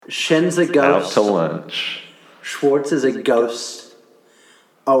Shen's a ghost. Out to lunch. Schwartz is a ghost.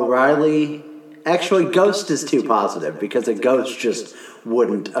 O'Reilly... Actually, ghost is too positive because a ghost just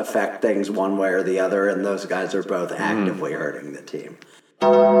wouldn't affect things one way or the other, and those guys are both actively hurting the team.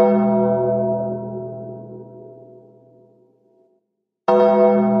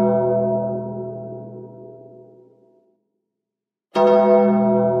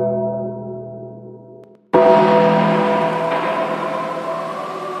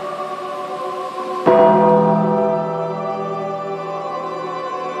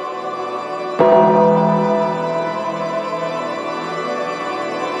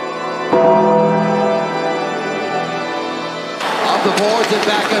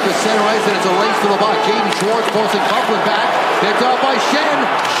 Back up to center ice, and it's a race to the puck. Jaden Schwartz posting Copeland back. Picked off by Shen.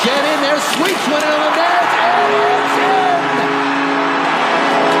 Shen in there, sweeps one into the net, and it's in!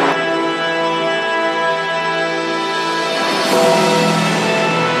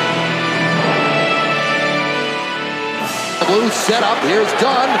 The Blues set up. Here's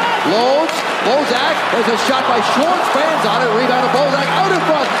Dunn. Loads. Bozak. There's a shot by Schwartz. Fans on it. Rebound to Bozak. Out in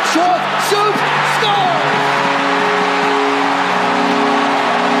front. Schwartz. Shoots. Scores!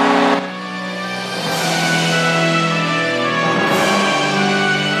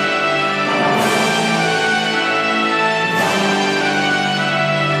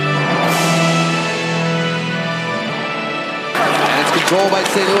 Goal by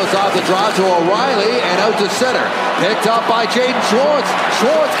St. Louis off the draw to O'Reilly and out to center. Picked up by Jaden Schwartz.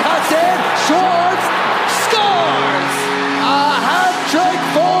 Schwartz cuts in. Schwartz scores! A hat trick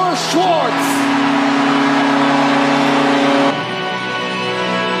for Schwartz.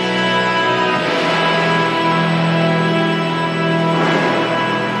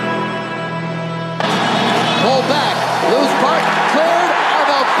 Pull back. Loose puck. Cleared. And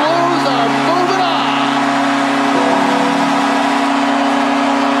the Blues are moving on.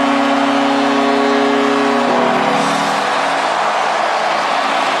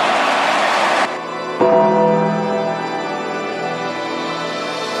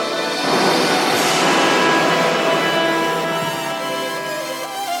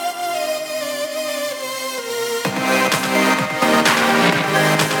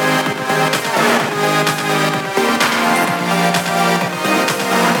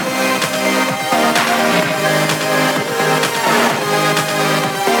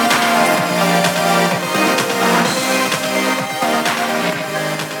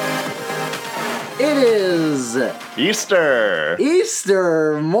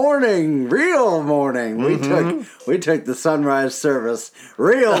 Easter morning, real morning. We took the sunrise service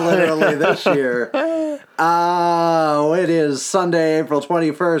real literally this year. It is Sunday, April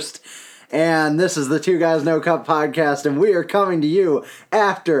 21st, and this is the Two Guys No Cup podcast, and we are coming to you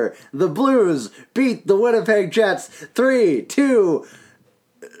after the Blues beat the Winnipeg Jets 3-2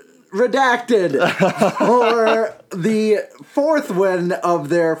 redacted for the fourth win of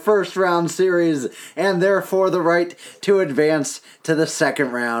their first round series, and therefore the right to advance to the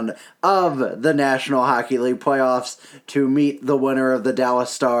second round of the National Hockey League playoffs to meet the winner of the Dallas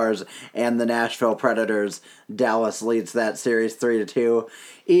Stars and the Nashville Predators. Dallas leads that series 3-2.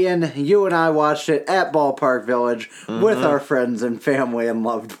 Ian, you and I watched it at Ballpark Village with our friends and family and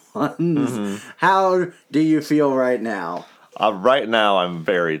loved ones. How do you feel right now? Right now, I'm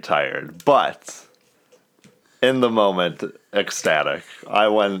very tired, but in the moment, ecstatic.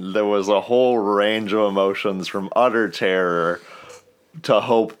 There was a whole range of emotions from utter terror to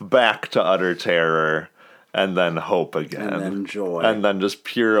hope, back to utter terror, and then hope again. And then joy. And then just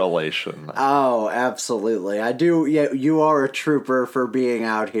pure elation. Oh, absolutely. I do. Yeah, you are a trooper for being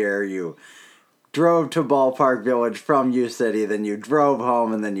out here. You drove to Ballpark Village from U-City, then you drove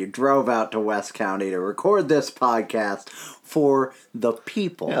home, and then you drove out to West County to record this podcast for the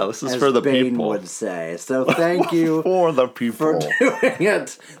people. Yeah, this is for the Bane people. Would say. So thank you for the people for doing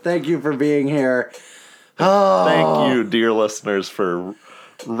it. Thank you for being here. Thank you, dear listeners, for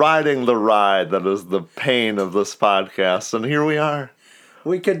riding the ride that is the pain of this podcast. And here we are.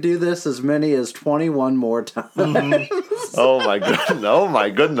 We could do this as many as 21 more times. Oh my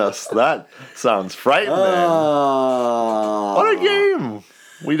goodness. That sounds frightening. What a game.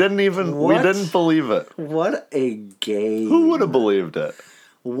 We didn't believe it. What a game. Who would have believed it?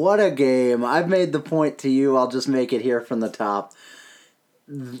 What a game. I've made the point to you. I'll just make it here from the top.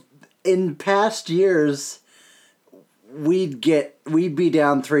 In past years, we'd be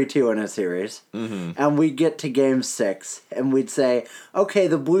down 3-2 in a series, and we'd get to game 6, and we'd say, okay,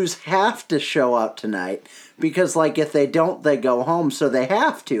 the Blues have to show up tonight, because, like, if they don't, they go home, so they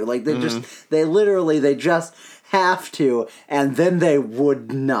have to. Like, they just have to, and then they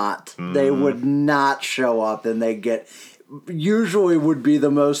would not. They would not show up, and they get usually would be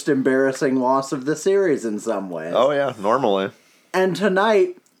the most embarrassing loss of the series in some ways. Oh, yeah, normally. And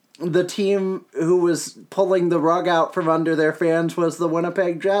tonight, the team who was pulling the rug out from under their fans was the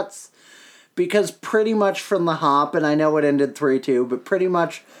Winnipeg Jets. Because pretty much from the hop, and I know it ended 3-2, but pretty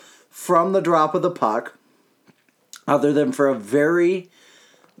much from the drop of the puck, other than for a very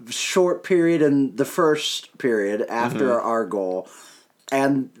short period in the first period after our goal,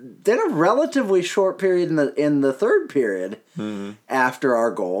 and then a relatively short period in the third period after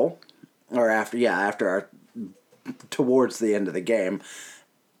our goal, or after our towards the end of the game,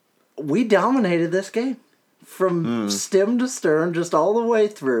 we dominated this game from stem to stern, just all the way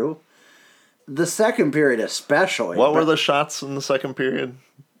through. The second period especially. What were the shots in the second period?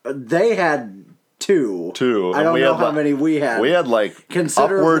 They had two. I don't know how many we had. We had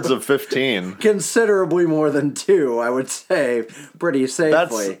upwards of 15. Considerably more than two, I would say, pretty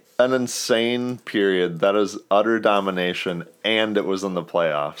safely. That's an insane period. That is utter domination, and it was in the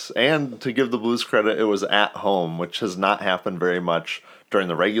playoffs. And to give the Blues credit, it was at home, which has not happened very much during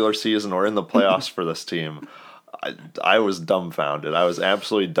the regular season or in the playoffs for this team. I was dumbfounded. I was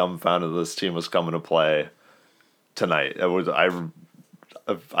absolutely dumbfounded this team was coming to play tonight. I'm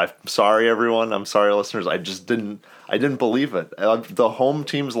sorry, everyone. I'm sorry, listeners. I didn't believe it. The home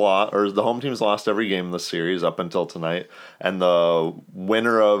teams lost every game in the series up until tonight, and the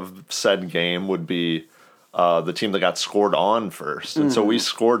winner of said game would be the team that got scored on first. And so we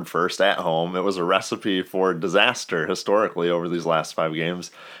scored first at home. It was a recipe for disaster historically over these last 5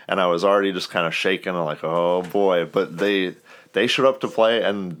 games. And I was already just kind of shaking. I'm like, oh boy. But they showed up to play,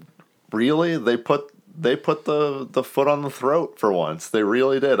 and really they put the foot on the throat for once. They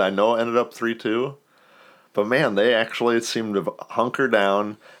really did. I know it ended up 3-2. But man, they actually seemed to hunker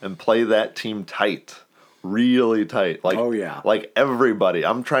down and play that team tight. Really tight. Like everybody.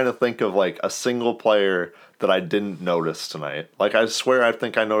 I'm trying to think of a single player that I didn't notice tonight. I swear I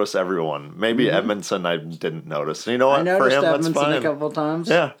think I noticed everyone. Maybe Edmondson I didn't notice. And you know what? I noticed For him, Edmondson that's fine. a couple times.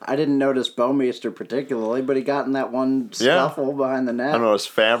 Yeah. I didn't notice Bouwmeester particularly, but he got in that one scuffle behind the net. I noticed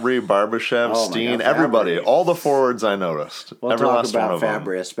Fabry, Barbashev, Steen, God, everybody. Fabry. All the forwards I noticed. We'll Every talk last one about of them.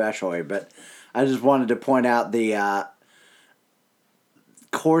 Fabry especially, but I just wanted to point out the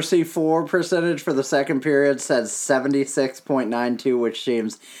Corsi for percentage for the second period says 76.92, which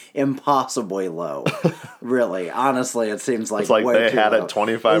seems impossibly low. Really, honestly, it seems like It's like way they too had low. it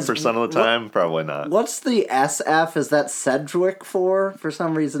 25% of the time. Probably not. What's the SF? Is that Sedgwick for? For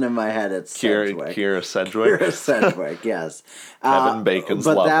some reason in my head, it's Sedgwick. Kira Sedgwick. Kira Sedgwick, yes. Kevin Bacon's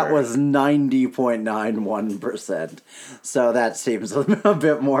but lover. that was 90.91%. So that seems a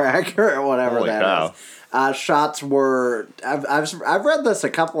bit more accurate, whatever Holy that cow. is. Shots were... I've read this a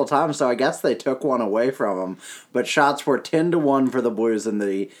couple of times, so I guess they took one away from them. But shots were 10-1 for the Blues in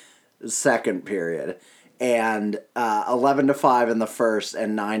the second period, and 11-5 in the first,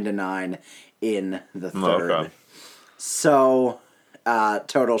 and 9-9 in the third. Okay. So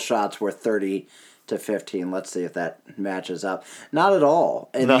total shots were 30-15. Let's see if that matches up. Not at all.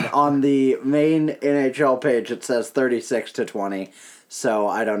 And on the main NHL page, it says 36-20. So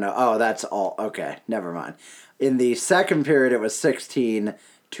I don't know. Oh, that's all. Okay, never mind. In the second period, it was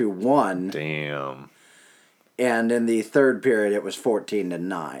 16-1. Damn. And in the third period, it was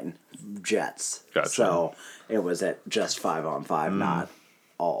 14-9 Jets. Gotcha. So it was at just 5-on-5, not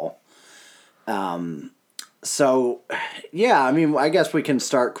all. So, yeah, I mean, I guess we can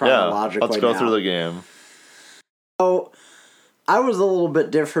start chronologically. Let's go now. through the game. So, I was a little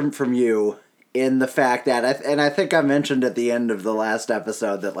bit different from you in the fact that, I think I mentioned at the end of the last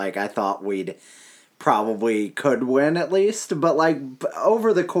episode that, I thought we'd probably could win at least, but,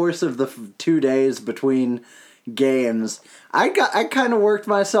 over the course of the 2 days between games, I kind of worked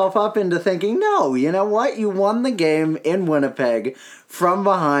myself up into thinking, no, you know what? You won the game in Winnipeg from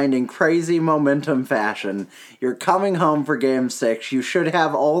behind in crazy momentum fashion. You're coming home for Game 6. You should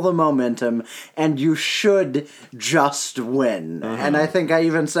have all the momentum, and you should just win. And I think I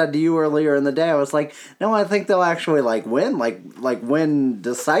even said to you earlier in the day, I was like, no, I think they'll actually win, win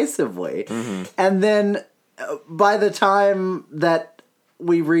decisively. And then by the time that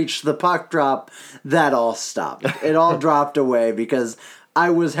we reached the puck drop, that all stopped. It all dropped away because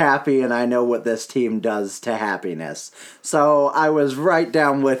I was happy, and I know what this team does to happiness. So I was right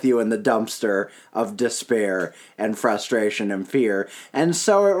down with you in the dumpster of despair and frustration and fear. And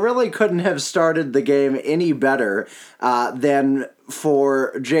so it really couldn't have started the game any better than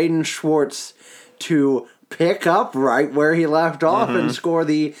for Jaden Schwartz to pick up right where he left off and score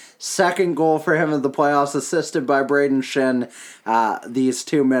the second goal for him in the playoffs, assisted by Braden Shen. These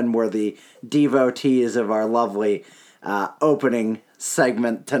two men were the devotees of our lovely opening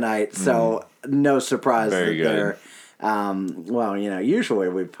segment tonight, so no surprise Very that good. Well, usually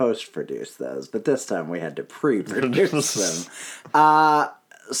we post-produce those, but this time we had to pre-produce them.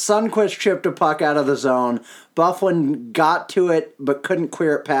 Sundqvist chipped a puck out of the zone. Bufflin got to it, but couldn't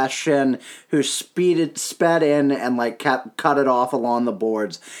clear it past Schenn, who sped in and cut it off along the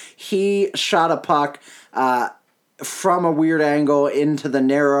boards. He shot a puck from a weird angle into the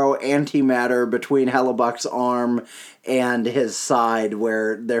narrow antimatter between Hellebuck's arm and his side,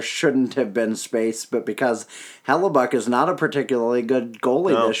 where there shouldn't have been space, but because Hellebuck is not a particularly good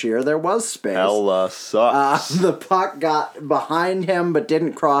goalie this year, there was space. Hella sucks. The puck got behind him but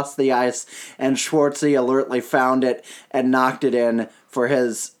didn't cross the ice, and Schwartzy alertly found it and knocked it in for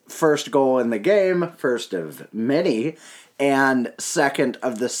his first goal in the game, first of many, and second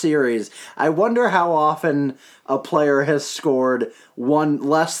of the series. I wonder how often a player has scored one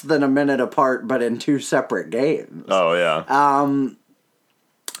less than a minute apart, but in two separate games. Oh, yeah.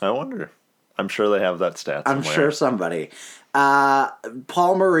 I wonder. I'm sure they have that stat somewhere. I'm sure somebody.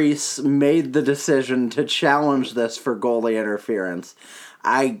 Paul Maurice made the decision to challenge this for goalie interference.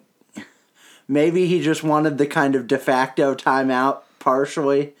 Maybe he just wanted the kind of de facto timeout,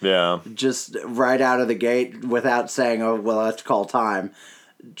 partially. Yeah. Just right out of the gate without saying, oh, well, let's call time.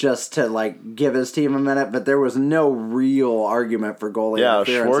 Just to, give his team a minute. But there was no real argument for goalie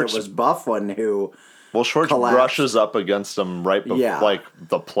interference. Schwartz, it was Bufflin who Schwartz collapsed. brushes up against him right before,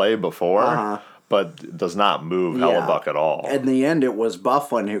 the play before, but does not move Hellebuck at all. In the end, it was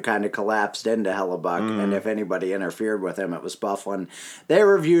Bufflin who kind of collapsed into Hellebuck, and if anybody interfered with him, it was Bufflin. They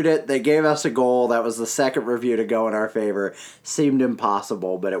reviewed it. They gave us a goal. That was the second review to go in our favor. Seemed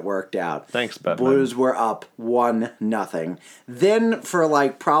impossible, but it worked out. Thanks, Batman. Blues were up 1-0. Then for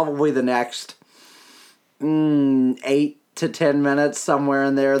probably the next 8 to 10 minutes, somewhere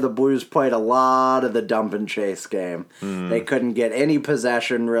in there, the Blues played a lot of the dump and chase game. They couldn't get any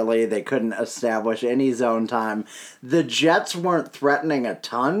possession, really. They couldn't establish any zone time. The Jets weren't threatening a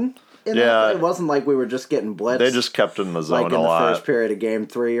ton. It wasn't like we were just getting blitzed. They just kept in the zone a lot. Like in the first period of Game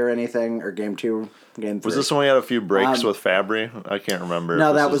 3 or anything, or Game 2, Game 3. Was this when we had a few breaks with Fabry? I can't remember.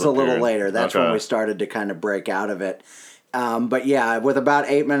 No, that was a little later. That's when we started to kind of break out of it. But yeah, with about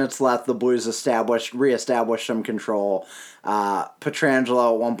 8 minutes left, the Blues reestablished some control.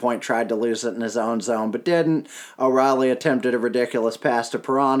 Pietrangelo at one point tried to lose it in his own zone, but didn't. O'Reilly attempted a ridiculous pass to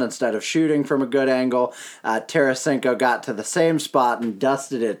Perron instead of shooting from a good angle. Tarasenko got to the same spot and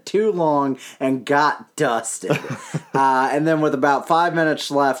dusted it too long and got dusted. And then with about 5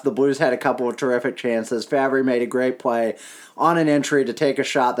 minutes left, the Blues had a couple of terrific chances. Fabry made a great play on an entry to take a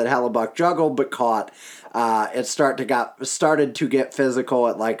shot that Hellebuck juggled but caught. It started to get physical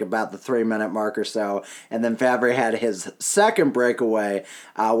at about the 3-minute mark or so, and then Fabry had his second breakaway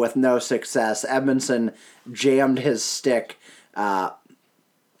with no success. Edmondson jammed his stick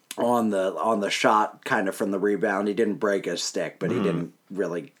on the shot kind of from the rebound. He didn't break his stick, but he didn't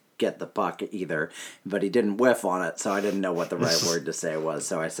really get the puck either, but he didn't whiff on it, so I didn't know what the right word to say was,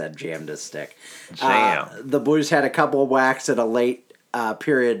 so I said jammed his stick. Jam. The Blues had a couple of whacks at a late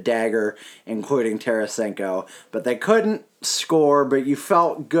period dagger, including Tarasenko, but they couldn't score, but you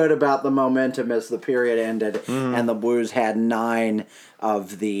felt good about the momentum as the period ended, and the Blues had 9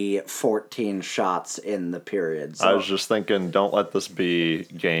 of the 14 shots in the period. So, I was just thinking, don't let this be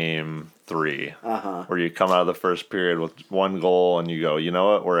Game 3, where you come out of the first period with 1 goal and you go, you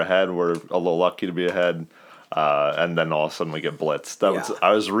know what, we're ahead, we're a little lucky to be ahead, and then all of a sudden we get blitzed.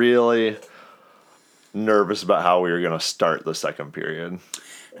 I was really nervous about how we were going to start the second period.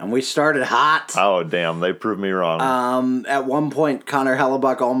 And we started hot. Oh, damn. They proved me wrong. At one point, Connor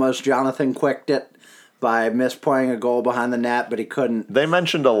Hellebuck almost Jonathan Quicked it by misplaying a goal behind the net, but he couldn't. They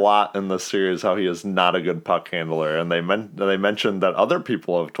mentioned a lot in this series how he is not a good puck handler, and they mentioned that other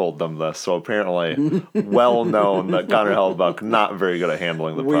people have told them this, so apparently well known that Connor Hellebuck not very good at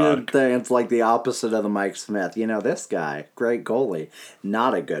handling the Weird puck. thing, it's like the opposite of the Mike Smith. This guy, great goalie,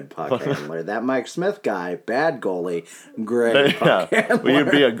 not a good puck handler. That Mike Smith guy, bad goalie, great puck handler. Well, you'd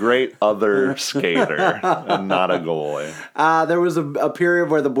be a great other skater and not a goalie. There was a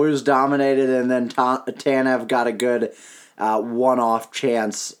period where the Blues dominated, and then Tanev got a good one-off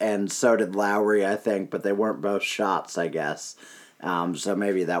chance, and so did Lowry, I think, but they weren't both shots, I guess. So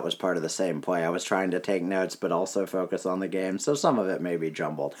maybe that was part of the same play. I was trying to take notes, but also focus on the game, so some of it may be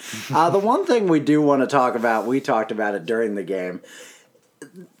jumbled. The one thing we do want to talk about, we talked about it during the game.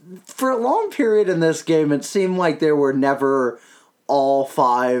 For a long period in this game, it seemed like there were never all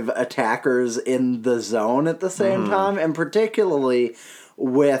 5 attackers in the zone at the same time, and particularly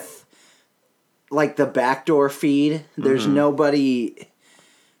with the backdoor feed, there's nobody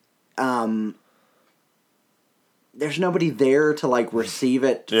there's nobody there to like receive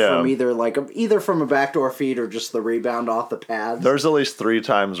it from either from a backdoor feed or just the rebound off the pads. There's at least 3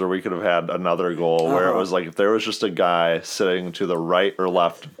 times where we could have had another goal where it was like if there was just a guy sitting to the right or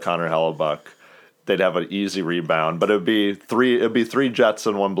left of Connor Hellebuck, they'd have an easy rebound. But it'd be three Jets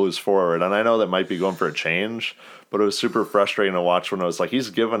and 1 Blues forward. And I know that might be going for a change, but it was super frustrating to watch when it was like, he's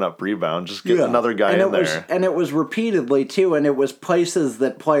giving up rebound. Just get another guy in there. And it was repeatedly, too, and it was places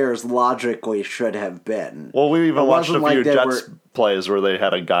that players logically should have been. Well, we even watched a few Jets plays where they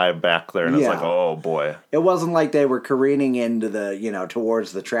had a guy back there, and it's like, oh, boy. It wasn't like they were careening into the,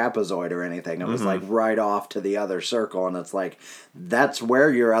 towards the trapezoid or anything. It was like right off to the other circle, and it's like, that's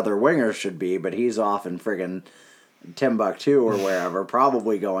where your other winger should be, but he's off in friggin' Timbuktu or wherever,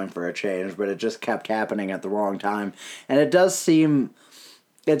 probably going for a change, but it just kept happening at the wrong time. And it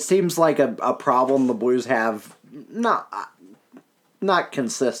seems like a problem the Blues have, not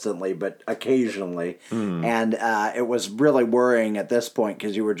consistently, but occasionally. And it was really worrying at this point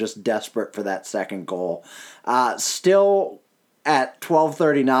because you were just desperate for that second goal. Still at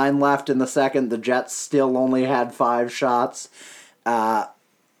 12:39 left in the second, the Jets still only had 5 shots. But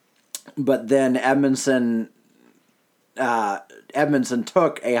then Edmondson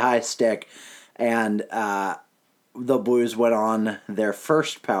took a high stick, and the Blues went on their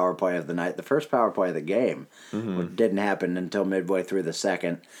first power play of the night, the first power play of the game, which didn't happen until midway through the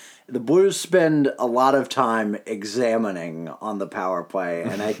second. The Blues spend a lot of time examining on the power play,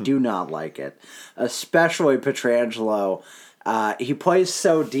 and I do not like it, especially Pietrangelo. He plays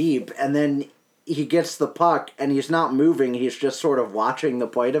so deep, and then he gets the puck, and he's not moving. He's just sort of watching the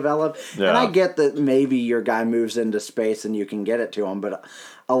play develop. Yeah. And I get that maybe your guy moves into space and you can get it to him, but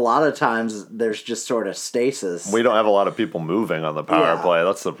a lot of times there's just sort of stasis. We don't have a lot of people moving on the power play.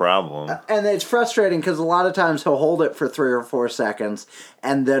 That's the problem. And it's frustrating because a lot of times he'll hold it for 3 or 4 seconds,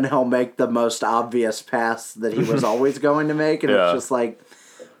 and then he'll make the most obvious pass that he was always going to make, and it's just like,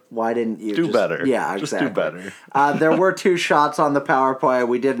 why didn't you do better? Yeah, exactly. Just do better. There were 2 shots on the power play.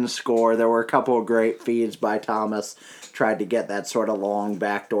 We didn't score. There were a couple of great feeds by Thomas. Tried to get that sort of long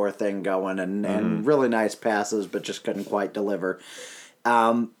backdoor thing going, and really nice passes, but just couldn't quite deliver.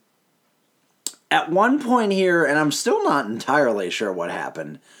 At one point here, and I'm still not entirely sure what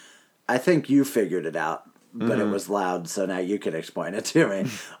happened. I think you figured it out, but it was loud, so now you can explain it to me.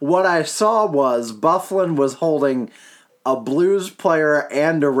 What I saw was Byfuglien was holding a Blues player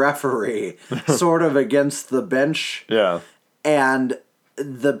and a referee sort of against the bench. Yeah. And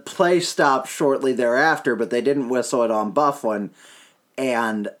the play stopped shortly thereafter, but they didn't whistle it on Byfuglien.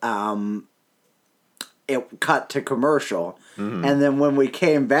 And it cut to commercial. And then when we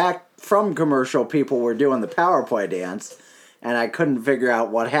came back from commercial, people were doing the power play dance. And I couldn't figure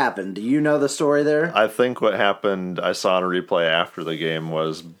out what happened. Do you know the story there? I think what happened, I saw in a replay after the game,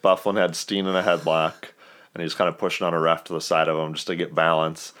 was Byfuglien had Steen in a headlock. And he was kind of pushing on a ref to the side of him just to get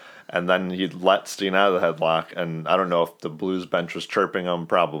balance. And then he let Steen out of the headlock. And I don't know if the Blues bench was chirping him,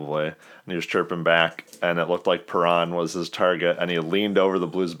 probably. And he was chirping back. And it looked like Perron was his target. And he leaned over the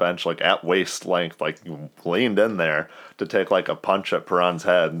Blues bench, like at waist length, like leaned in there to take like a punch at Perron's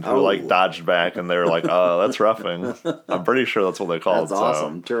head. Who like dodged back. And they were like, oh, that's roughing. I'm pretty sure that's what they called it. That's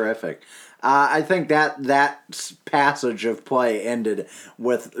awesome. Terrific. I think that passage of play ended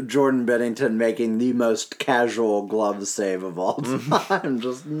with Jordan Binnington making the most casual glove save of all time.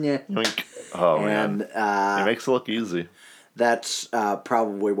 Just, oh, man. It makes it look easy. That's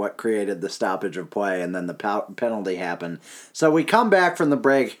probably what created the stoppage of play, and then the penalty happened. So we come back from the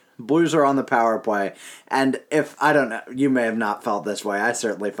break. Blues are on the power play. And I don't know, you may have not felt this way. I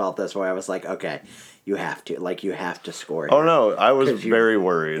certainly felt this way. I was like, okay, you have to score here. Oh, no, I was very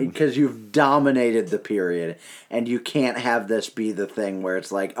worried. Because you've dominated the period, and you can't have this be the thing where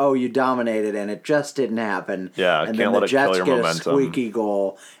it's like, oh, you dominated, and it just didn't happen. Yeah, and can't let it kill your momentum. And then the Jets get a squeaky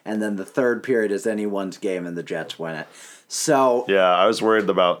goal, and then the third period is anyone's game, and the Jets win it. So yeah, I was worried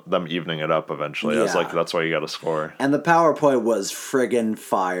about them evening it up eventually. I was like, that's why you got to score. And the power play was friggin'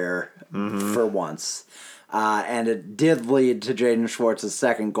 fire for once. And it did lead to Jaden Schwartz's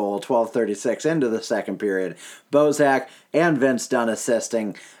second goal, 12:36 into the second period. Bozak and Vince Dunn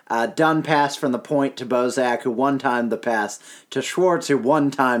assisting. Dunn passed from the point to Bozak, who one-timed the pass to Schwartz, who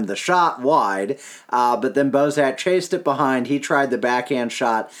one-timed the shot wide. But then Bozak chased it behind. He tried the backhand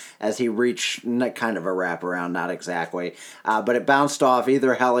shot as he reached kind of a wraparound, not exactly. But it bounced off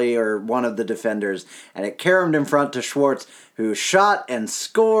either Helly or one of the defenders, and it caromed in front to Schwartz, who shot and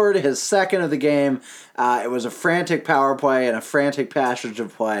scored his second of the game. It was a frantic power play and a frantic passage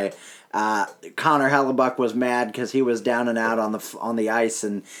of play. Connor Hellebuck was mad because he was down and out on the ice,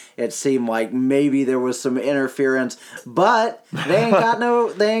 and it seemed like maybe there was some interference, but they ain't got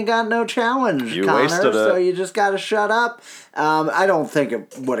no challenge, You Connor. wasted it. So you just got to shut up. I don't think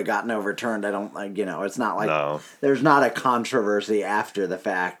it would have gotten overturned. I don't it's not like there's not a controversy after the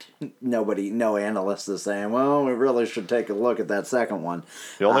fact. No analyst is saying, well, we really should take a look at that second one.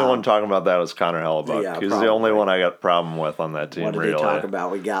 The only one talking about that was Connor Hellebuck. Yeah, He's probably. the only one I got a problem with on that team. What did really. he talk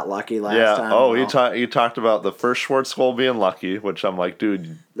about? We got lucky last time. Oh, he talked about the first Schwartz goal being lucky, which I'm like,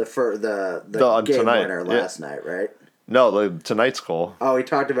 dude. The game tonight. winner last night, right? No, tonight's goal. Oh, he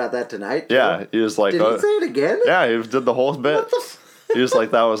talked about that tonight? Too? Yeah, he was like... Did he say it again? Yeah, he did the whole bit. He was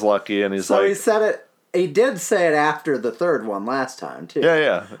like, that was lucky, and he's so like... he said it... He did say it after the third one last time, too.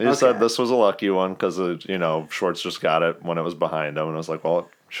 Yeah. He said this was a lucky one because, Schwartz just got it when it was behind him, and I was like, well,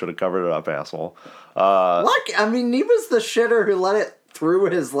 should have covered it up, asshole. Lucky? I mean, he was the shitter who let it through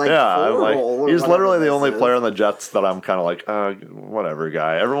his, hole. He's literally the only player on the Jets that I'm kind of like, whatever,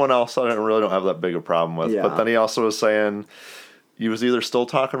 guy. Everyone else I really don't have that big a problem with. Yeah. But then he also was saying... He was either still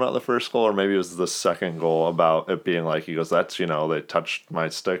talking about the first goal or maybe it was the second goal about it being like, he goes, that's, they touched my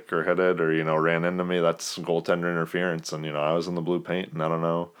stick or hit it or, ran into me. That's goaltender interference. And, I was in the blue paint and I don't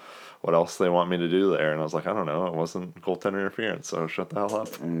know what else they want me to do there. And I was like, I don't know. It wasn't goaltender interference. So shut the hell up.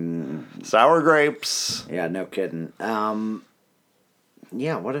 Sour grapes. Yeah, no kidding.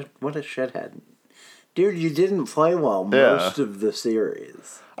 Yeah, what a shithead. Dude, you didn't play well most of the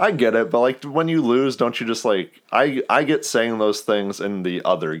series. I get it, but when you lose, don't you just I get saying those things in the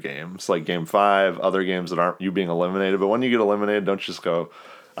other games, like Game 5, other games that aren't you being eliminated. But when you get eliminated, don't you just go,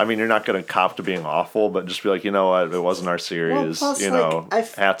 I mean, you're not going to cop to being awful, but just be like, you know what, it wasn't our series, plus,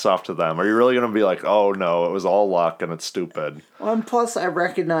 hats off to them. Are you really going to be like, oh no, it was all luck and it's stupid? Well, and plus I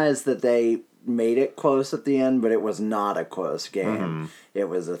recognize that they made it close at the end, but it was not a close game. Mm-hmm. It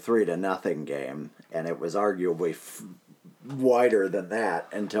was a 3-0 game, and it was arguably wider than that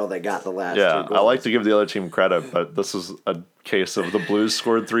until they got the last two goals. I like to give the other team credit, but this is a case of the Blues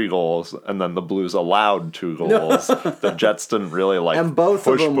scored 3 goals, and then the Blues allowed 2 goals. The Jets didn't really and both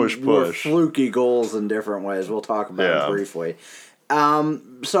push, of them push. were fluky goals in different ways. We'll talk about it briefly.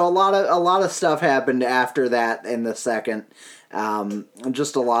 So a lot of stuff happened after that in the second.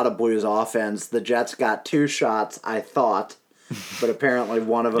 Just a lot of Blues offense. The Jets got 2 shots, I thought, but apparently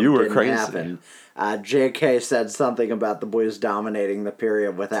one of them didn't happen. JK said something about the Blues dominating the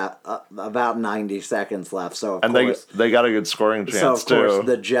period with about 90 seconds left. So of course they got a good scoring chance so of too. Course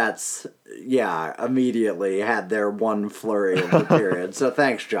the Jets, immediately had their one flurry of the period. So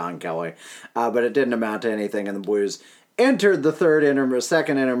thanks, John Kelly. But it didn't amount to anything, and the Blues entered the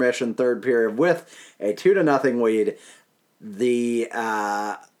second intermission, third period with a 2-0 lead.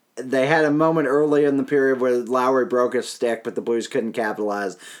 They had a moment early in the period where Lowry broke his stick, but the Blues couldn't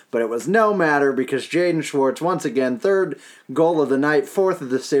capitalize. But it was no matter because Jaden Schwartz, once again, 3rd goal of the night, 4th of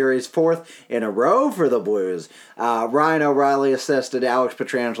the series, 4th in a row for the Blues. Ryan O'Reilly assisted, Alex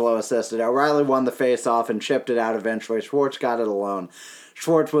Pietrangelo assisted. O'Reilly won the face-off and chipped it out eventually. Schwartz got it alone.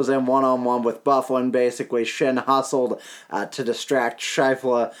 Schwartz was in one-on-one with Byfuglien. Basically, Shin hustled to distract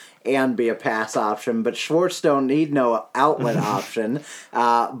Scheifele and be a pass option, but Schwartz don't need no outlet option.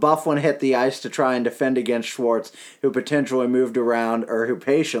 Byfuglien hit the ice to try and defend against Schwartz, who patiently moved around,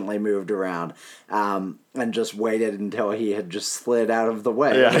 and just waited until he had just slid out of the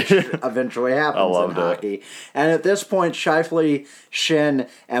way, which eventually happens in hockey. And at this point, Scheifele, Shin,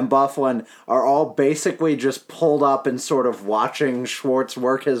 and Byfuglien are all basically just pulled up and sort of watching Schwartz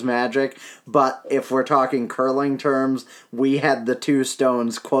work his magic. But if we're talking curling terms, we had the 2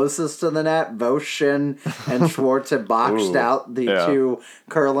 stones closest to the net. Both Shin and Schwartz had boxed out the two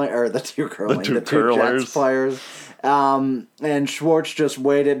Jets players. And Schwartz just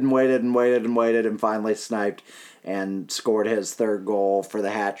waited and finally sniped and scored his 3rd goal for the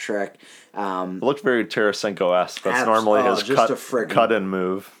hat trick. It looked very Tarasenko-esque. That's normally his cut-in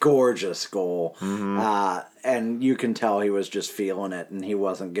move. Gorgeous goal. Mm-hmm. And you can tell he was just feeling it, and he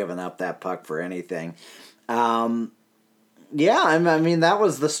wasn't giving up that puck for anything. I mean, that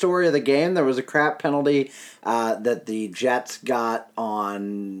was the story of the game. There was a crap penalty that the Jets got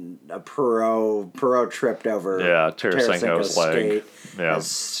on a Perreault tripped over Tarasenko's leg.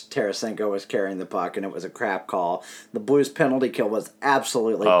 As Tarasenko was carrying the puck, and it was a crap call. The Blues penalty kill was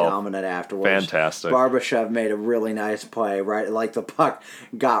absolutely dominant afterwards. Fantastic. Barbashev made a really nice play, right? Like the puck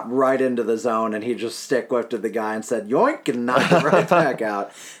got right into the zone, and he just stick lifted the guy and said, yoink, and knocked it right back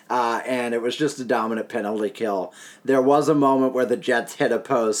out. And it was just a dominant penalty kill. There was a moment where the Jets hit a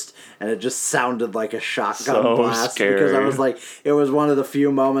post and it just sounded like a shotgun So blast. scary. Because I was like, it was one of the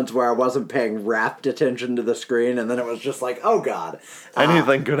few moments where I wasn't paying rapt attention to the screen, and then it was just like, oh God.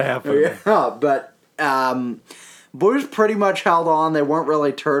 Anything could happen. Yeah, but Blues pretty much held on. They weren't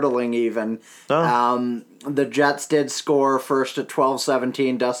really turtling even. No. The Jets did score first at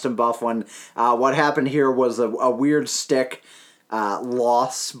 12-17, Dustin Byfuglien. What happened here was a weird stick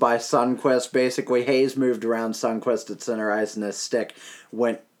loss by Sundqvist. Basically, Hayes moved around Sundqvist at center ice, and his stick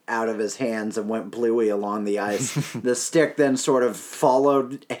went out of his hands and went bluey along the ice. The stick then sort of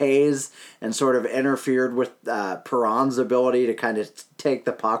followed Hayes and sort of interfered with Perron's ability to kind of take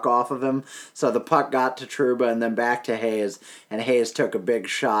the puck off of him. So the puck got to Trouba and then back to Hayes, and Hayes took a big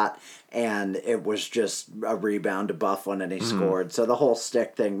shot, and it was just a rebound to Byfuglien, and he scored. So the whole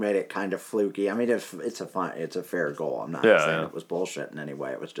stick thing made it kind of fluky. I mean, it's a fair goal. I'm not saying it was bullshit in any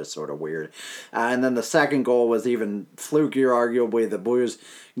way. It was just sort of weird. And then the second goal was even flukier, arguably. The Blues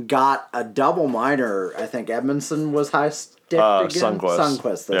got a double minor. I think Edmondson was high stick again.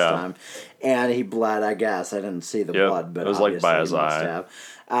 Sundqvist this time. And he bled, I guess. I didn't see the blood, but it was like by his eye.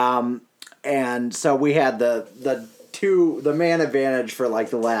 And so we had the man advantage for like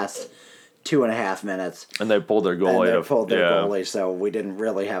the last 2.5 minutes. And they pulled their goalie. Goalie, so we didn't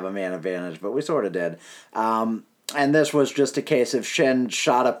really have a man advantage, but we sort of did. And this was just a case of Shin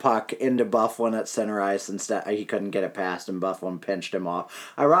shot a puck into Byfuglien at center ice. Instead, he couldn't get it past, and Byfuglien pinched him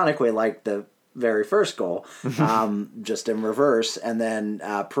off. Ironically, like the very first goal, just in reverse. And then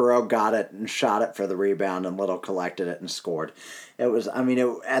Perreault got it and shot it for the rebound, and Little collected it and scored. It was,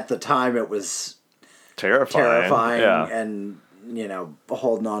 at the time, it was terrifying, and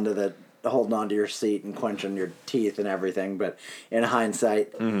holding on to your seat and clenching your teeth and everything. But in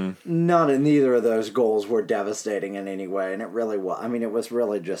hindsight, neither of those goals were devastating in any way, and it really was. It was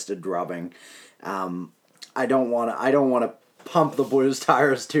really just a drubbing. I don't want to pump the Blues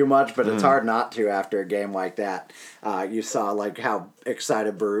tires too much, but it's hard not to after a game like that. You saw like how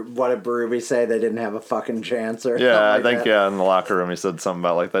excited what did Berube say? They didn't have a fucking chance, or I think in the locker room he said something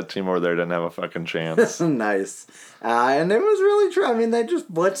about like that team over there didn't have a fucking chance. Nice. And it was really true. They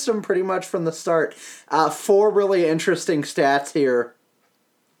just blitzed them pretty much from the start. 4 really interesting stats here.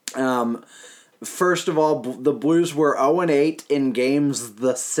 First of all, the Blues were 0-8 in games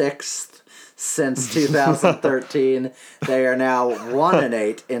the 6th since 2013. They are now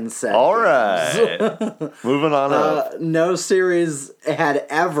 1-8 in 7. All right. Moving on up. No series had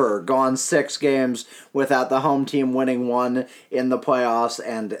ever gone 6 games without the home team winning 1 in the playoffs,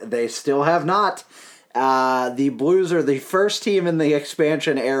 and they still have not. The Blues are the first team in the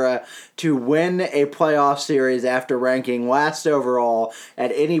expansion era to win a playoff series after ranking last overall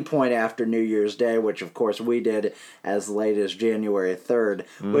at any point after New Year's Day, which of course we did as late as January 3rd,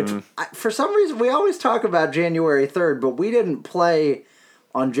 which for some reason we always talk about January 3rd, but we didn't play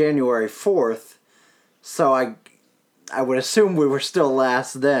on January 4th, so I would assume we were still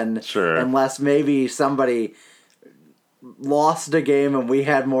last then, unless maybe somebody lost a game and we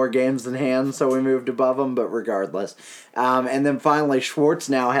had more games in hand, so we moved above them, but regardless. And then finally, Schwartz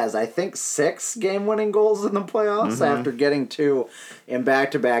now has, I think, 6 game-winning goals in the playoffs after getting 2 in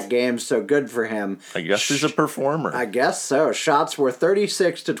back-to-back games, so good for him. I guess he's a performer. I guess so. Shots were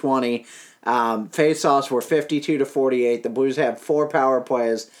 36-20. Face-offs were 52-48. The Blues had 4 power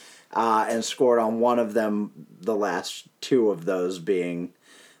plays and scored on one of them, the last 2 of those being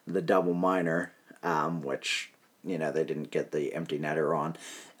the double minor, which they didn't get the empty netter on.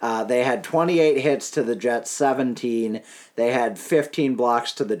 They had 28 hits to the Jets, 17. They had 15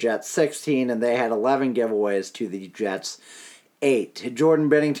 blocks to the Jets, 16. And they had 11 giveaways to the Jets, 8. Jordan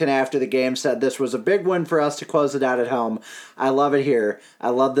Binnington after the game said, "This was a big win for us to close it out at home. I love it here. I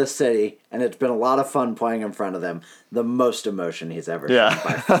love this city. And it's been a lot of fun playing in front of them." The most emotion he's ever shown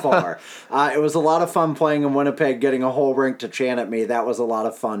by far. It was a lot of fun playing in Winnipeg, getting a whole rink to chant at me. That was a lot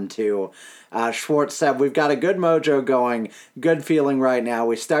of fun too. Schwartz said, "We've got a good mojo going, good feeling right now.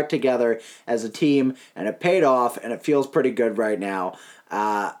 We stuck together as a team, and it paid off, and it feels pretty good right now."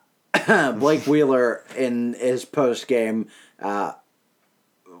 Blake Wheeler in his post-game,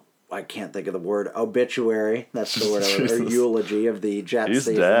 I can't think of the word, obituary, that's the word, or eulogy of the Jets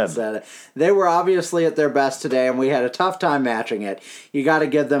season. Dead. Said, "They were obviously at their best today, and we had a tough time matching it. You got to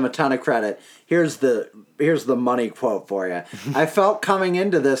give them a ton of credit. Here's the money quote for you. I felt coming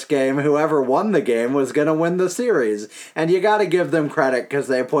into this game, whoever won the game was going to win the series. And you got to give them credit because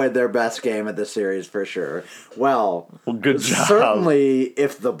they played their best game of the series for sure." Well, good job. Certainly,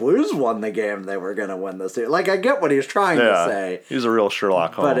 if the Blues won the game, they were going to win the series. Like, I get what he's trying to say. He's a real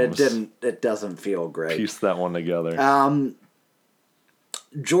Sherlock Holmes. But it doesn't feel great. Piece that one together.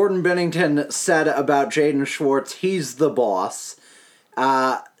 Jordan Bennington said about Jaden Schwartz, he's the boss.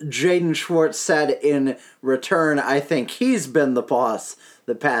 Jaden Schwartz said in return, I think he's been the boss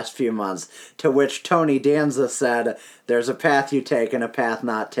the past few months. To which Tony Danza said, there's a path you take and a path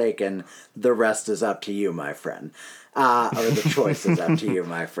not taken. The rest is up to you, my friend. Or the choice is up to you,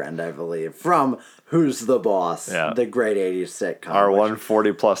 my friend, I believe. From Who's the Boss? Yeah. The great 80s sitcom. Our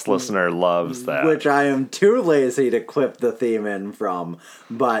 140-plus listener loves that. Which I am too lazy to clip the theme in from,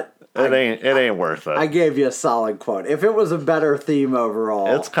 but... It ain't worth it. I gave you a solid quote. If it was a better theme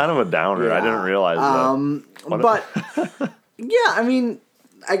overall... It's kind of a downer. Yeah. I didn't realize that. But, yeah, I mean,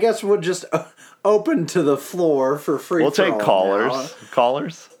 I guess we'll just open to the floor for free. We'll take callers. now.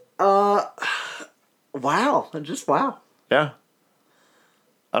 Callers? Wow. Just wow. Yeah.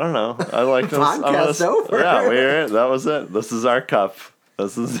 I don't know. I like this. Podcast over. Yeah, that was it. This is our cup.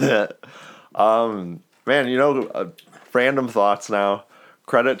 This is it. Man, random thoughts now.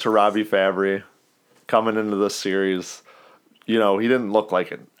 Credit to Robbie Fabry coming into this series. He didn't look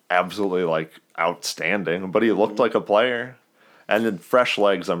like an absolutely outstanding, but he looked like a player. And then fresh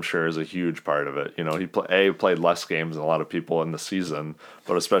legs, I'm sure, is a huge part of it. He played less games than a lot of people in the season,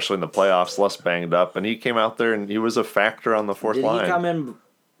 but especially in the playoffs, less banged up. And he came out there and he was a factor on the fourth line. Did he come in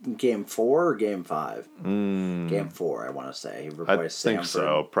game 4 or game 5? Game 4, I want to say. He replaced I think Sanford.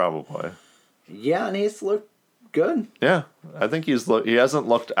 so, probably. Yeah, and he's looked good. Yeah, I think he hasn't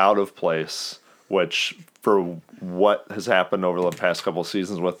looked out of place, which for what has happened over the past couple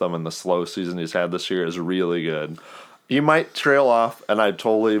seasons with him and the slow season he's had this year is really good. He might trail off, and I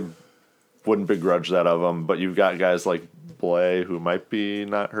totally wouldn't begrudge that of him, but you've got guys like Blais who might be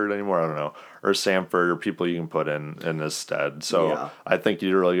not hurt anymore, I don't know, or Sanford, or people you can put in his stead. So Yeah. I think he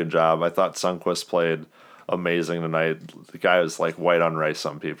did a really good job. I thought Sundqvist played amazing tonight. The guy is like white on rice,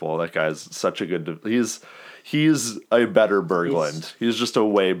 some people. That guy's such a good... He's a better Berglund. He's just a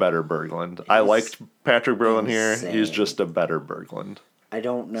way better Berglund. I liked Patrick Berglund here. He's just a better Berglund. I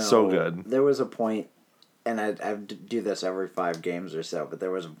don't know. So good. There was a point, and I do this every 5 games or so, but there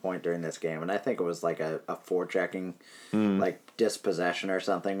was a point during this game, and I think it was like a forechecking, like dispossession or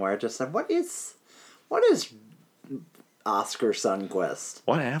something, where it just said, what is Oscar Sundqvist?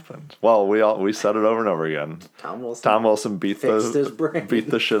 What happened? Well, we said it over and over again. Tom Wilson beat his brain. beat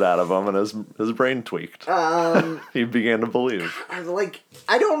the shit out of him, and his brain tweaked. He began to believe.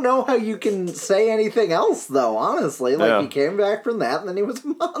 I don't know how you can say anything else, though. Honestly, he came back from that, and then he was a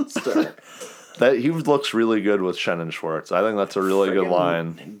monster. That he looks really good with Shannon Schwartz. I think that's a really good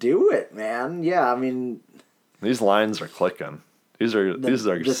line. Do it, man. Yeah, I mean, these lines are clicking. These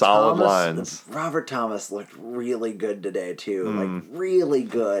are solid lines. Robert Thomas looked really good today too, really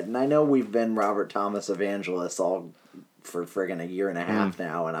good. And I know we've been Robert Thomas evangelists all for friggin' a year and a half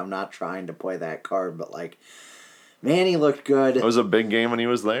now, and I'm not trying to play that card, but man, he looked good. It was a big game when he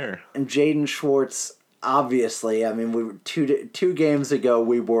was there. And Jaden Schwartz, obviously, I mean, we were two games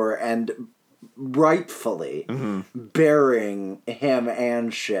ago and rightfully burying him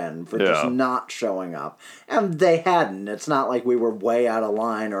and Shin for just not showing up, and they hadn't. It's not like we were way out of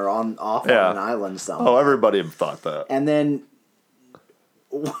line or off on an island somewhere. Oh, everybody thought that. And then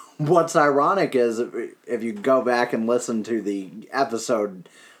what's ironic is if you go back and listen to the episode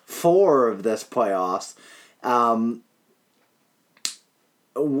 4 of this playoffs, I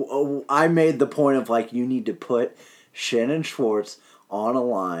made the point of you need to put Shin and Schwartz on a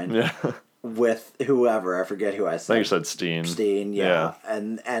line. Yeah. With whoever, I forget who I said. I think you said Steen. Steen, yeah.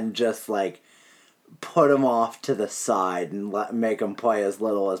 And just put him off to the side and make him play as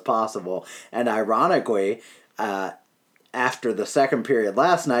little as possible. And ironically, after the second period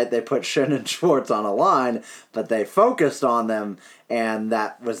last night, they put Shin and Schwartz on a line, but they focused on them, and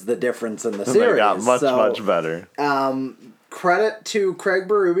that was the difference in the series. They got much better. Credit to Craig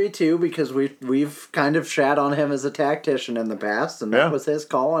Berube too, because we've kind of shat on him as a tactician in the past, and that was his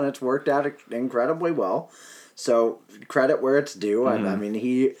call, and it's worked out incredibly well. So credit where it's due. I mean,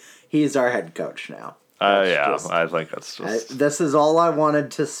 he's our head coach now. I think that's just... this is all I wanted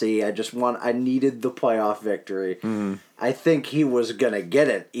to see. I needed the playoff victory. I think he was going to get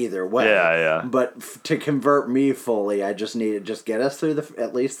it either way. Yeah. But to convert me fully, I just needed get us through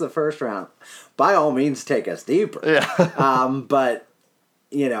at least the first round. By all means, take us deeper. Yeah. But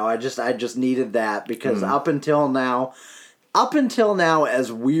I just needed that because up until now,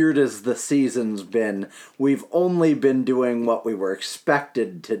 as weird as the season's been, we've only been doing what we were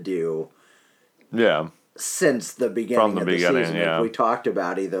expected to do. Yeah. Since the beginning of the season, yeah. we talked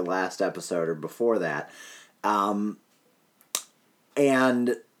about either last episode or before that. And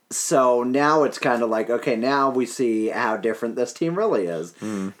so now it's kind of okay, now we see how different this team really is.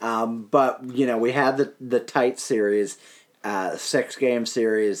 But, we had the tight series. 6-game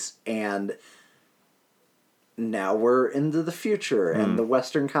series, and now we're into the future, and the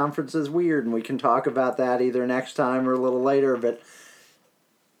Western Conference is weird, and we can talk about that either next time or a little later, but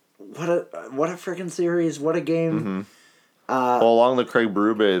what a freaking series, what a game. Well, along the Craig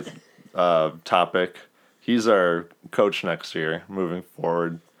Berube topic, he's our coach next year, moving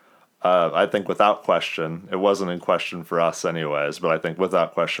forward. I think without question, it wasn't in question for us anyways, but I think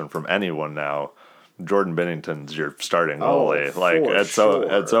without question from anyone now, Jordan Binnington's your starting goalie.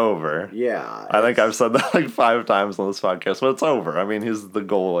 It's over. Yeah. I think I've said that like 5 times on this podcast, but it's over. I mean, he's the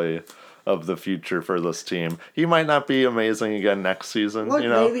goalie of the future for this team. He might not be amazing again next season, Look,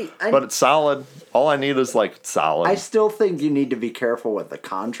 but it's solid. All I need is like solid. I still think you need to be careful with the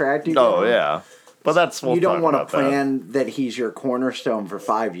contract you Oh, get. yeah. But that's You don't want to plan that he's your cornerstone for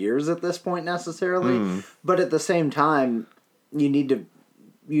 5 years at this point necessarily. But at the same time,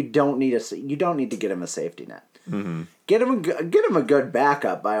 you don't need to get him a safety net. Mm-hmm. Get him a good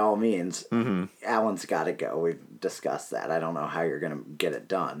backup by all means. Mm-hmm. Allen's got to go. We've discussed that. I don't know how you're going to get it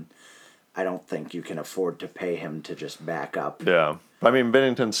done. I don't think you can afford to pay him to just back up. Yeah. I mean,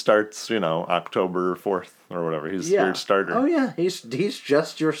 Binnington starts, October 4th or whatever. He's your starter. Oh, yeah. He's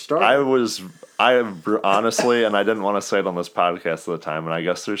just your starter. I honestly, and I didn't want to say it on this podcast at the time, and I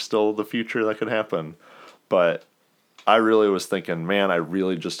guess there's still the future that could happen, but I really was thinking, man, I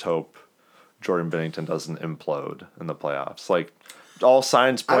really just hope Jordan Binnington doesn't implode in the playoffs. Like, all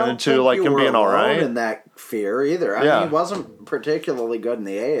signs pointed to like him being all right. In that fear either. I mean, he wasn't particularly good in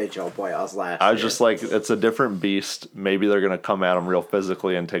the AHL playoffs last year. I was just like, it's a different beast. Maybe they're going to come at him real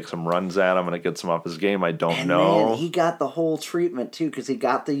physically and take some runs at him, and it gets him off his game. I don't know. Man, he got the whole treatment too, because he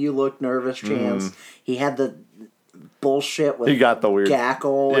got the "you look nervous" chance. He had the bullshit with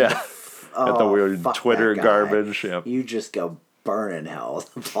Gackle. Yeah, got the weird Twitter garbage. Yep. You just go burn in hell,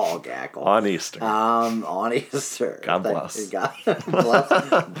 Paul Gackle. On Easter. On Easter. God bless.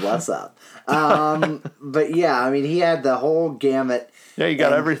 Bless up. But yeah, I mean, he had the whole gamut. Yeah, he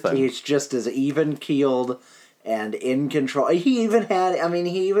got everything. He's just as even-keeled and in control. He even had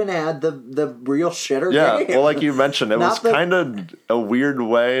the real shitter game. Yeah, well, like you mentioned, it was kind of a weird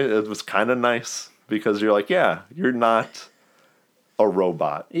way. It was kind of nice because you're like, yeah, you're not a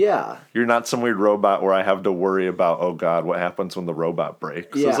robot. Yeah. You're not some weird robot where I have to worry about, oh God, what happens when the robot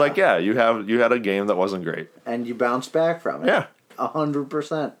breaks. Yeah. It's like, yeah, you had a game that wasn't great. And you bounced back from it. Yeah.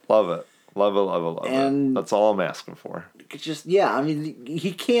 100%. Love it. Love it. That's all I'm asking for. Just, yeah, I mean,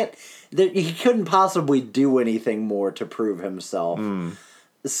 he couldn't possibly do anything more to prove himself.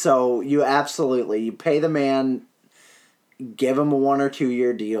 So you pay the man, give him a 1 or 2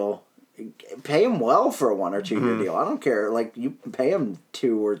 year deal. Pay him well for a 1 or 2 year deal. I don't care. Like, you pay him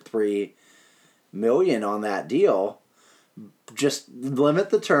 $2 or $3 million on that deal. Just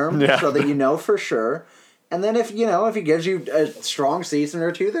limit the term so that you know for sure. And then if he gives you a strong season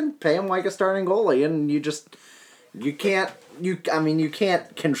or two, then pay him like a starting goalie. And you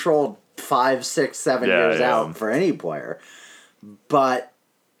can't control 5, 6, 7 years out for any player. But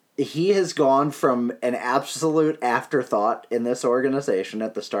he has gone from an absolute afterthought in this organization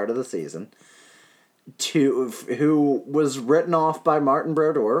at the start of the season to who was written off by Martin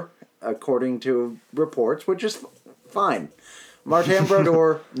Brodeur, according to reports, which is fine. Martin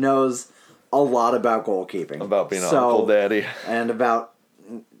Brodeur knows a lot about goalkeeping. About being an uncle daddy. And about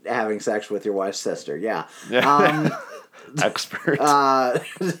having sex with your wife's sister, yeah. Expert.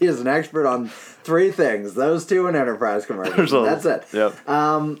 He is an expert on 3 things. Those 2 and Enterprise commercials. That's it.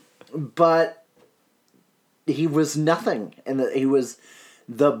 Yep. But he was nothing. And he was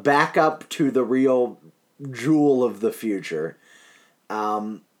the backup to the real jewel of the future.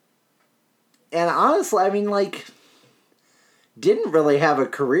 And honestly, I mean, like, didn't really have a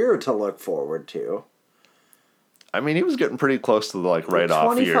career to look forward to. I mean, he was getting pretty close to the, like,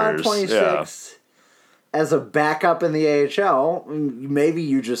 write-off years. 26. As a backup in the AHL, maybe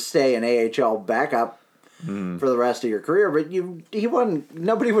you just stay an AHL backup for the rest of your career. But he wasn't.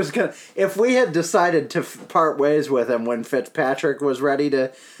 Nobody was gonna. If we had decided to part ways with him when Fitzpatrick was ready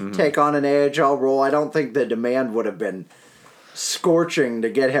to take on an AHL role, I don't think the demand would have been scorching to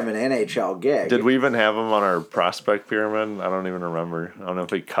get him an NHL gig. Did we even have him on our prospect pyramid? I don't even remember. I don't know if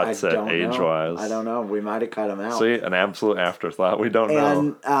he cuts it age-wise. I don't know. We might have cut him out. See, an absolute afterthought. We don't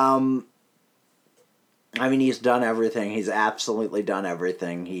know. I mean, he's done everything. He's absolutely done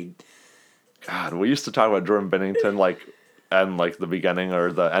everything. God, we used to talk about Jordan Binnington like and like the beginning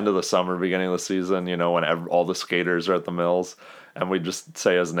or the end of the summer, beginning of the season, you know, when all the skaters are at the mills, and we just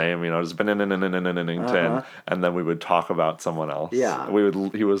say his name, you know, it's Bennington, and then we would talk about someone else. Yeah.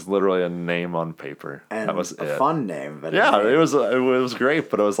 He was literally a name on paper. And that was a it. fun name. But Yeah, it was great,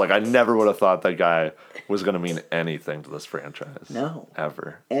 but it was like I never would have thought that guy was going to mean anything to this franchise. No.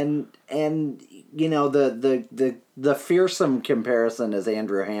 Ever. And you know, the fearsome comparison is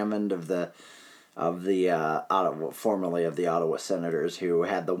Andrew Hammond of the Ottawa, formerly of the Ottawa Senators, who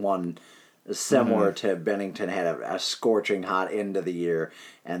had the one similar to Bennington, had a scorching hot end of the year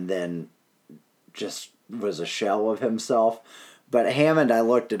and then just was a shell of himself. But Hammond, I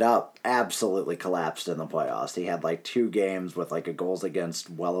looked it up, absolutely collapsed in the playoffs. He had like 2 games with like a goals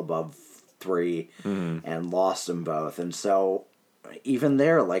against well above 3 and lost them both. And so even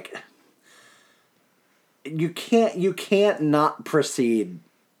there, like, you can't not proceed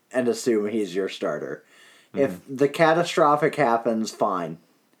and assume he's your starter. If the catastrophic happens, fine.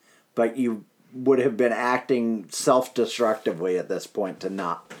 But you would have been acting self-destructively at this point to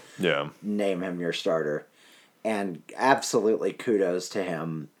not name him your starter. And absolutely kudos to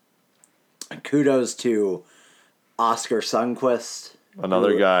him. Kudos to Oscar Sundqvist.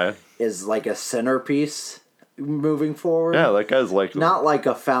 Another guy. Is like a centerpiece moving forward. Yeah, that guy's like... Not like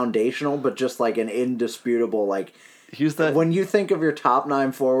a foundational, but just like an indisputable, like... He's that... When you think of your top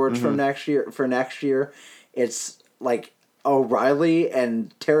 9 forwards for next year, it's like O'Reilly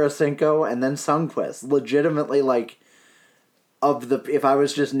and Tarasenko and then Sundqvist. Legitimately, like, if I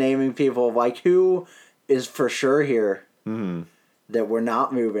was just naming people, like, who is for sure here that we're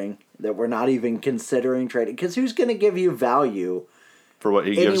not moving, that we're not even considering trading, because who's going to give you value for what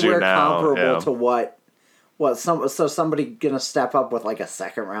he gives you now? Comparable to what somebody going to step up with like a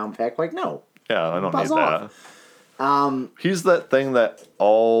 2nd round pick? Like, no. Yeah, I don't Buzz need off. that. He's that thing that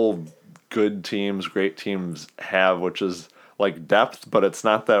all good teams, great teams have, which is like depth, but it's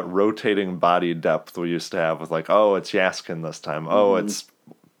not that rotating body depth we used to have with like, oh, it's Yaskin this time. Oh, it's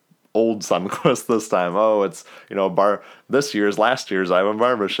old Sundqvist this time. Oh, it's, you know, last year's Ivan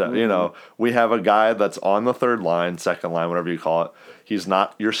Barbashev. You know, we have a guy that's on the 3rd line, 2nd line, whatever you call it. He's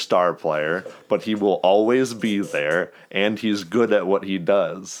not your star player, but he will always be there, and he's good at what he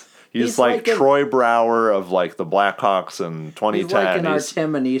does. He's like Troy Brouwer of like the Blackhawks in 2010. He's like an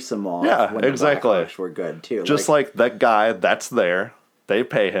Artem Anisimov. Yeah, when exactly. The Blackhawks were good too. Just like that guy that's there. They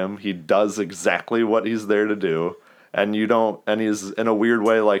pay him. He does exactly what he's there to do. And he's in a weird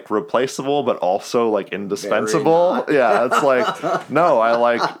way like replaceable, but also like indispensable. Yeah, it's like,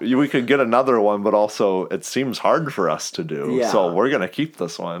 no, we could get another one, but also it seems hard for us to do. Yeah. So we're going to keep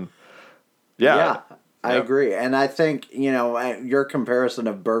this one. Yeah. I agree. And I think, you know, your comparison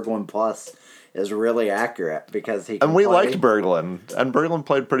of Berglund plus is really accurate because he can And we liked Berglund. And Berglund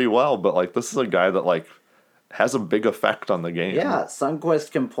played pretty well, but like this is a guy that like has a big effect on the game. Yeah,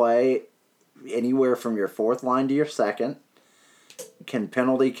 Sundqvist can play anywhere from your 4th line to your 2nd, can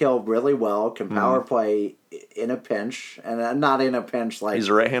penalty kill really well, can power play in a pinch, and not in a pinch like... He's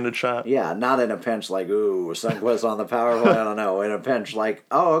a right-handed shot? Yeah, not in a pinch like, ooh, Sundqvist on the power play, I don't know. In a pinch like,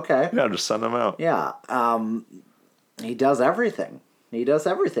 oh, okay. Yeah, just send him out. Yeah, he does everything. He does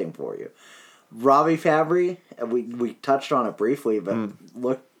everything for you. Robbie Fabry, we touched on it briefly, but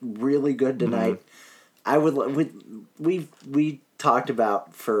looked really good tonight. We talked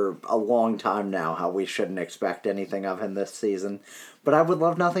about for a long time now how we shouldn't expect anything of him this season, but I would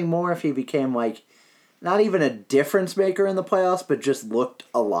love nothing more if he became like not even a difference maker in the playoffs, but just looked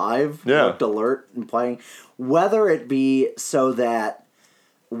alive, looked alert and playing. Whether it be so that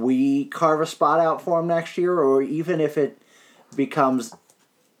we carve a spot out for him next year, or even if it becomes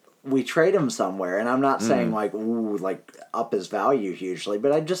we trade him somewhere. And I'm not saying like up his value hugely,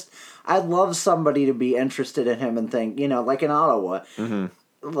 but I'd love somebody to be interested in him and think, you know, like in Ottawa.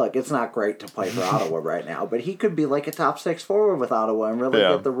 Look, it's not great to play for Ottawa right now, but he could be like a top 6 forward with Ottawa and really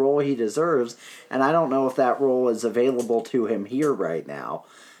get the role he deserves. And I don't know if that role is available to him here right now.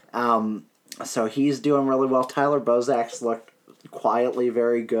 So he's doing really well. Tyler Bozak's looked quietly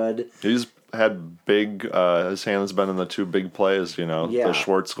very good. He's had his hand's been in the 2 big plays, you know, the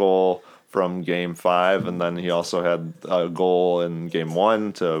Schwartz goal from Game 5, and then he also had a goal in Game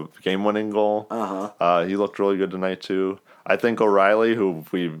 1 to game-winning goal. He looked really good tonight, too. I think O'Reilly, who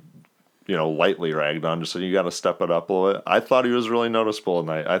we, you know, lightly ragged on, just said you got to step it up a little bit. I thought he was really noticeable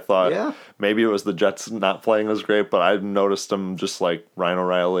tonight. I thought maybe it was the Jets not playing as great, but I noticed him just like Ryan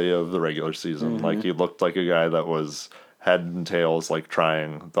O'Reilly of the regular season. Like he looked like a guy that was head and tails, like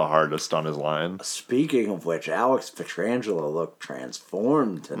trying the hardest on his line. Speaking of which, Alex Pietrangelo looked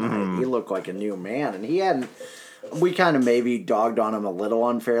transformed tonight. He looked like a new man, and he hadn't. we kind of maybe dogged on him a little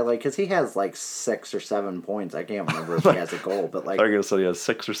unfairly because he has like 6 or 7 points. I can't remember if he has a goal, but like I guess he has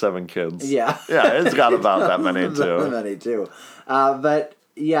 6 or 7 kids. yeah, Yeah, it's got about that many that too. many too. But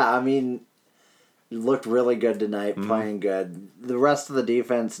yeah, I mean, looked really good tonight, playing good. The rest of the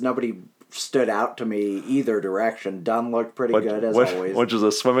defense, nobody stood out to me either direction. Dunn looked pretty good as always. Which is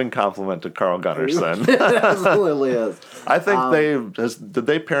a swimming compliment to Carl Gunnarsson. It absolutely is. I think did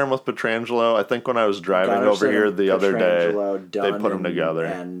they pair him with Petrangelo? I think when I was driving over here the other day, they put them together.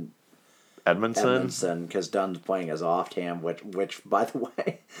 And Edmondson, because Dunn's playing as offhand, which by the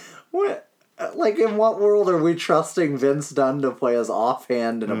way, what like in what world are we trusting Vince Dunn to play as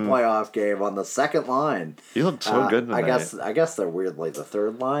offhand in a playoff game on the second line? He looked so good tonight. I guess they're weirdly the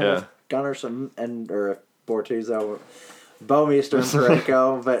third line. Yeah. With Gunnarsson or Bortuzzo, Bouwmeester and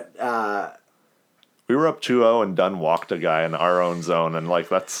Parayko, but we were up 2-0 and Dunn walked a guy in our own zone, and like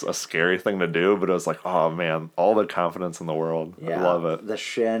that's a scary thing to do, but it was like, oh man, all the confidence in the world. yeah, I love it. The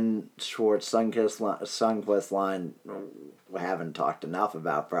Schenn, Schwartz, Sundqvist line we haven't talked enough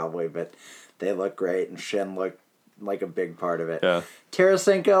about probably, but they look great, and Schenn looked like a big part of it. Yeah.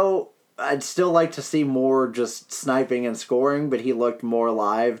 Tarasenko, I'd still like to see more just sniping and scoring, but he looked more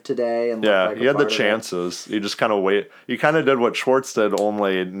live today. And Yeah, like he had the part of it. chances. You just kind of wait. You kind of did what Schwartz did,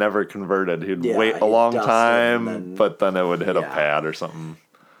 only never converted. He'd wait a he'd long dust it time, and then- but then it would hit a yeah. pad or something.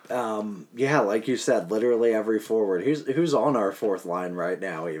 Yeah, like you said, literally every forward. Who's on our fourth line right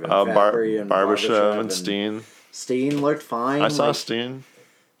now? Even Barbashev and and Steen. Steen looked fine. I saw Steen.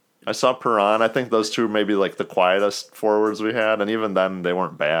 I saw Perron. I think those two may be like the quietest forwards we had, and even then they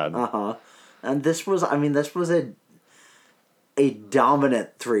weren't bad. And this was a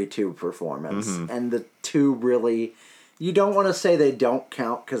dominant 3-2 performance, and the two really. You don't want to say they don't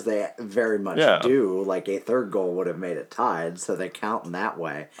count because they very much do. Like a third goal would have made it tied, so they count in that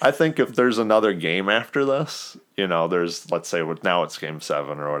way. I think if there's another game after this, there's, let's say now it's game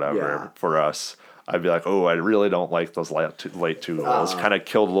 7 or whatever for us. I'd be like, oh, I really don't like those late two goals. Kind of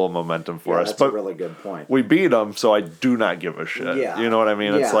killed a little momentum for us. That's but a really good point. We beat them, so I do not give a shit. Yeah. You know what I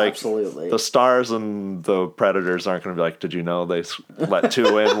mean? It's like absolutely. The Stars and the Predators aren't going to be like, did you know they let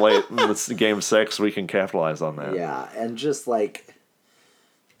 2 in late in this game 6? We can capitalize on that. Yeah, and just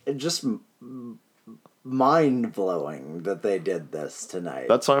mind-blowing that they did this tonight.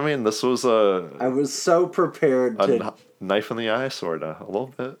 That's what I mean. This was I was so prepared to... knife in the eye, sort of. A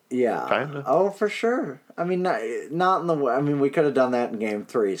little bit. Yeah. Kind of. Oh, for sure. I mean, not in the way... I mean, we could have done that in Game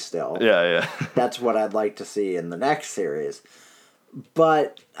 3 still. Yeah. That's what I'd like to see in the next series.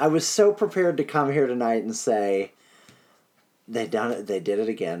 But I was so prepared to come here tonight and say, they did it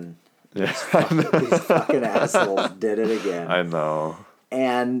again. Yeah. These fucking assholes did it again. I know.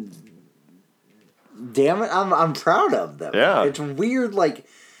 And... damn it, I'm proud of them. Yeah. It's weird, like,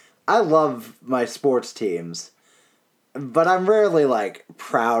 I love my sports teams, but I'm rarely, like,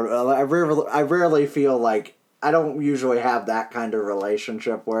 proud. I rarely feel like, I don't usually have that kind of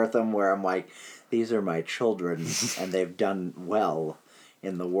relationship with them where I'm like, these are my children, and they've done well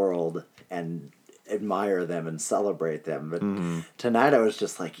in the world, and admire them and celebrate them. But tonight I was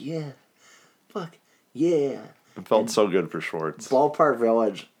just like, yeah, fuck, yeah. It felt so good for Schwartz. Ballpark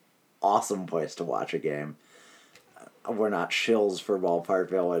Village, awesome place to watch a game. We're not shills for Ballpark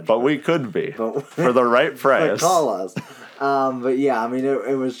Village, But we could be for the right but price. call us. But yeah, I mean,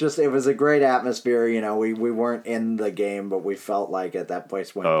 it was a great atmosphere. We weren't in the game, but we felt like it. That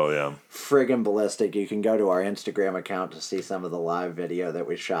place went friggin' ballistic. You can go to our Instagram account to see some of the live video that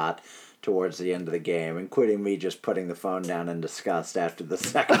we shot towards the end of the game, including me just putting the phone down in disgust after the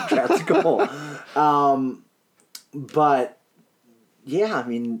second Jets goal. But yeah, I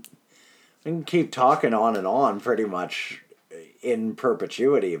mean, we can keep talking on and on pretty much in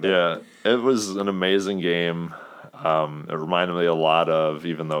perpetuity. But yeah, it was an amazing game. It reminded me a lot of,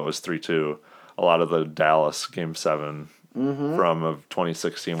 even though it was 3-2, a lot of the Dallas Game 7 from of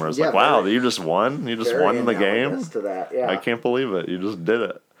 2016, where it's like, wow, you just won? You just won the game? To that, yeah. I can't believe it. You just did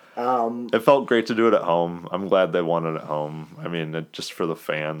it. It felt great to do it at home. I'm glad they won it at home. I mean, just for the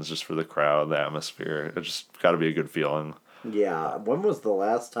fans, just for the crowd, the atmosphere. It just got to be a good feeling. Yeah. When was the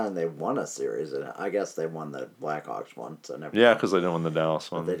last time they won a series? And I guess they won the Blackhawks one. So never. Yeah, because they didn't win the Dallas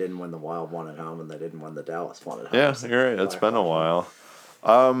one. They didn't win the Wild one at home, and they didn't win the Dallas one at home. Yeah, so you're right. It's been a while.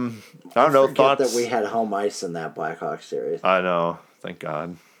 I don't know. Forget Thoughts? that we had home ice in that Blackhawks series. I know. Thank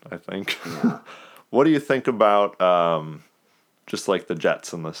God. I think. Yeah. What do you think about just like the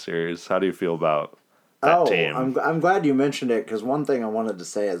Jets in this series? How do you feel about that team? I'm glad you mentioned it, because one thing I wanted to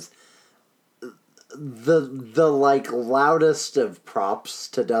say is the like loudest of props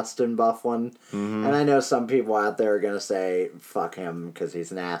to Dustin Byfuglien, and I know some people out there are gonna say fuck him because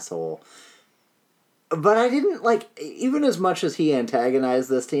he's an asshole. But I didn't, like, even as much as he antagonized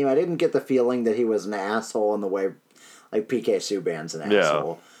this team, I didn't get the feeling that he was an asshole in the way, like, PK Subban's an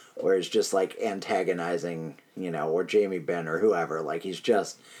asshole. Where he's just, like, antagonizing, or Jamie Benn or whoever. Like, he's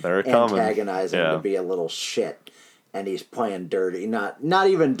just antagonizing to be a little shit. And he's playing dirty. Not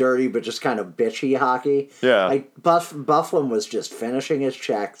even dirty, but just kind of bitchy hockey. Yeah. Like, Bufflin was just finishing his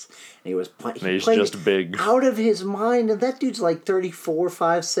checks. And he was he's just big. Out of his mind. And that dude's, like, 34,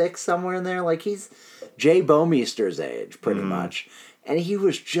 5, 6, somewhere in there. Like, he's Jay Bouwmeester's age, pretty much. And he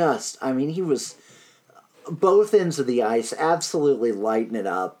was just, he was both ends of the ice, absolutely lighting it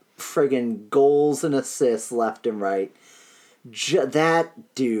up. Friggin' goals and assists left and right.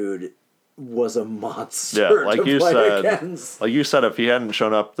 That dude was a monster. Yeah, like you said. Against. Like you said, if he hadn't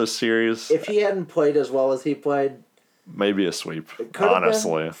shown up this series, if he hadn't played as well as he played, maybe a sweep. Could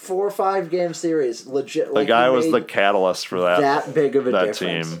honestly, have been 4 or 5 game series. Legit. The guy was the catalyst for that. That big of a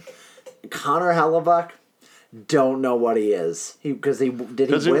difference. Team. Connor Hellebuck. Don't know what he is. Did he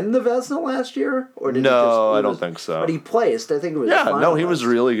win the Vezina last year, or did I don't think so. But he placed. I think it was. Yeah, no, he was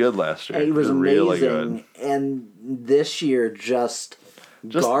really good last year. And he was amazing. Really good. And this year, just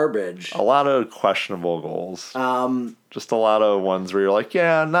garbage. A lot of questionable goals. Just a lot of ones where you're like,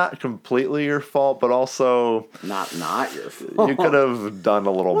 yeah, not completely your fault, but also not your fault. You could have done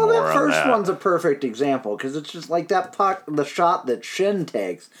a little more. Well, that first one's a perfect example because it's just like that puck, the shot that Shin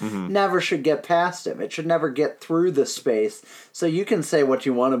takes, never should get past him. It should never get through the space. So you can say what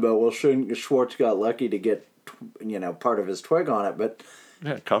you want about, well, Schwartz got lucky to get, part of his twig on it, but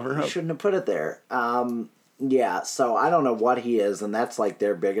cover up. He shouldn't have put it there. Yeah, so I don't know what he is, and that's like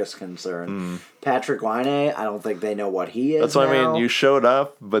their biggest concern. Patrick Laine, I don't think they know what he is. That's what I mean. You showed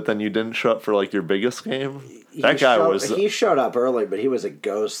up, but then you didn't show up for like your biggest game. He showed up early, but he was a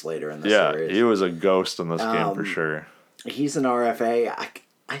ghost later in the series. Yeah, he was a ghost in this game for sure. He's an RFA.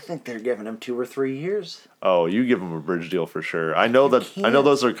 I think they're giving him 2 or 3 years. Oh, you give him a bridge deal for sure. I know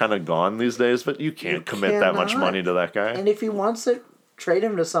those are kind of gone these days, but you can't commit that much money to that guy. And if he wants it, trade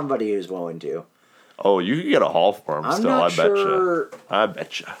him to somebody who's willing to. Oh, you could get a haul for him I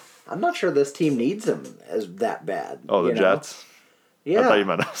bet you. I'm not sure this team needs him as that bad. Oh, the Jets? Yeah. I thought you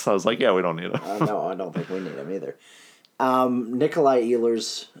meant us. I was like, yeah, we don't need him. No, I don't think we need him either. Nikolai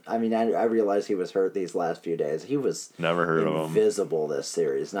Ehlers, I realized he was hurt these last few days. He was never heard of him. Invisible this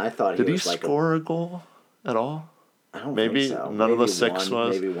series, and I thought he was like... Did he score a goal at all? I don't think so. None of the 6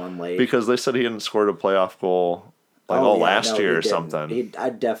 was? Maybe one late. Because they said he hadn't scored a playoff goal last year or something. I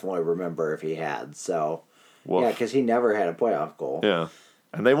definitely remember if he had. So, yeah, because he never had a playoff goal. Yeah,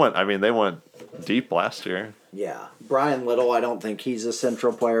 and they went deep last year. Yeah, Brian Little. I don't think he's a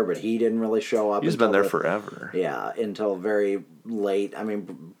central player, but he didn't really show up. He's been there forever. Yeah, until very late.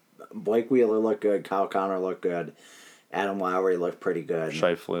 Blake Wheeler looked good. Kyle Connor looked good. Adam Lowry looked pretty good.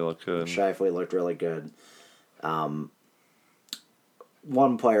 Scheifele looked good. Scheifele looked really good. One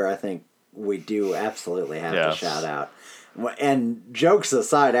player I think we do absolutely have to shout out. And jokes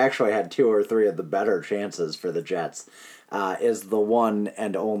aside, actually had 2 or 3 of the better chances for the Jets, is the one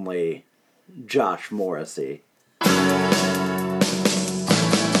and only Josh Morrissey.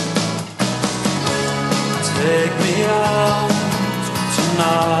 Take me out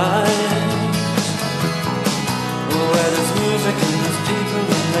tonight, where there's music and there's people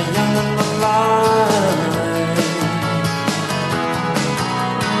and the young and the light.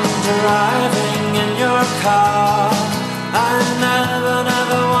 Driving in your car, I never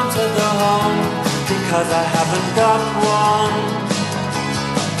want to go home, because I haven't got one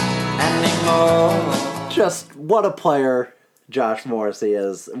anymore. Just what a player Josh Morrissey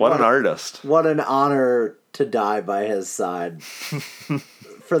is. What an artist. What an honor to die by his side.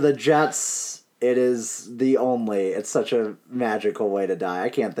 For the Jets, it's such a magical way to die. I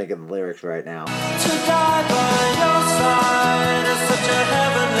can't think of the lyrics right now. To die by your side is such a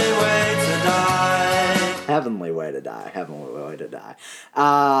heavenly way to die. Heavenly way to die. Heavenly way to die.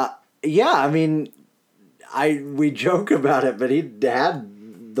 Yeah, we joke about it, but he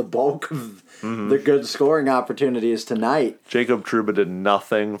had the bulk of the good scoring opportunities tonight. Jacob Trouba did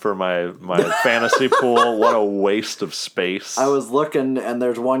nothing for my fantasy pool. What a waste of space. I was looking, and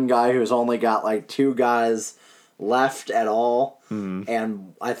there's one guy who's only got like 2 guys left at all,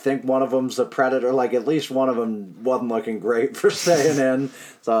 and I think one of them's a Predator. Like, at least one of them wasn't looking great for staying in.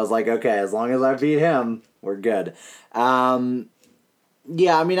 So I was like, okay, as long as I beat him, we're good. Yeah,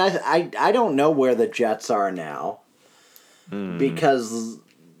 I don't know where the Jets are now, because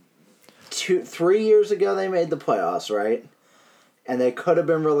 3 years ago they made the playoffs, right? And they could have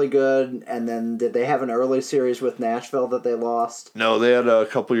been really good. And then did they have an early series with Nashville that they lost? No, they had a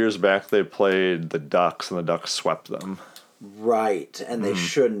couple years back. They played the Ducks, and the Ducks swept them. Right, and they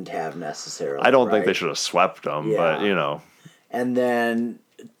shouldn't have necessarily. I don't think right? they should have swept them, Yeah. but you know, And then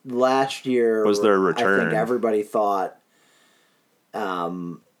last year Was their I return. think everybody thought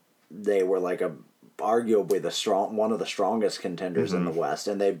they were like arguably one of the strongest contenders in the West,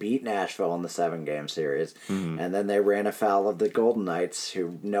 and they beat Nashville in the 7-game series, and then they ran afoul of the Golden Knights,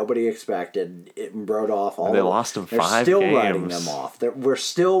 who nobody expected. It rode off all. And they lost in They're 5 still games. writing them off. We're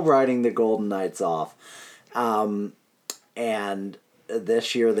still writing the Golden Knights off, and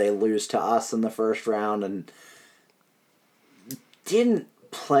this year they lose to us in the first round and didn't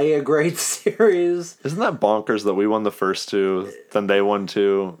play a great series. Isn't that bonkers that we won the first 2, then they won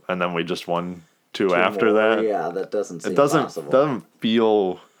 2, and then we just won 2 after More, that? yeah, that doesn't seem It doesn't possible.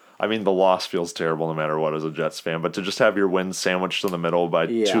 feel. I mean, the loss feels terrible no matter what as a Jets fan, but to just have your wins sandwiched in the middle by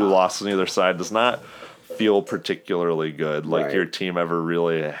Yeah. 2 losses on either side does not feel particularly good. Like Right. your team ever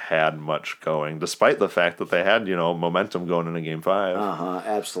really had much going, despite the fact that they had momentum going into Game 5.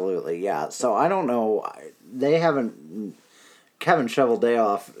 Absolutely, yeah. So I don't know. They haven't. Kevin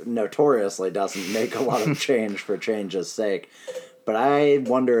Shoveldayoff notoriously doesn't make a lot of change for change's sake, but I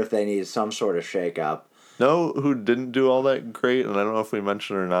wonder if they need some sort of shakeup. Know who didn't do all that great, and I don't know if we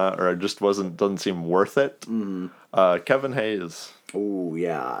mentioned it or not, or it just doesn't seem worth it. Kevin Hayes. Ooh,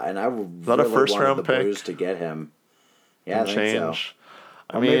 yeah, and I that a really first-round wanted the pick? Blues to get him. Yeah, I think Change.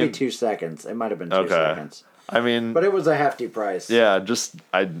 so. Or maybe 2 seconds. It might have been 2 seconds, I mean, but it was a hefty price. yeah, just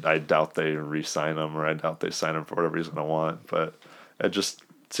I doubt they re-sign him, or I doubt they sign him for whatever he's going to want. But it just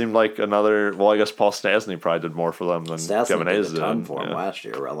seemed like another. Well, I guess Paul Stastny probably did more for them than Stastny Kevin did Hayes a ton did. for him Yeah. last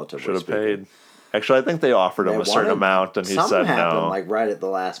year, relatively. Should have speaking. paid. Actually, I think they offered him They a certain wanted- amount, and he something said happened, no. like right at the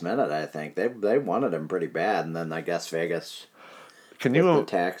last minute. I think they wanted him pretty bad, and then I guess Vegas Can with the you?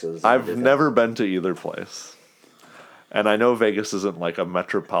 taxes. and I've everything. never been to either place, and I know Vegas isn't like a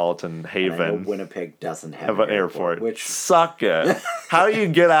metropolitan And I know haven. Winnipeg doesn't Have have an airport, which suck it. How do you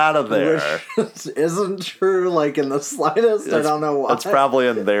get out of there? isn't true. Like in the slightest. I don't know why. It's probably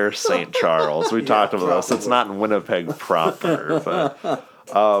in their St. Charles. We talked about this. It's probably. not in Winnipeg proper, but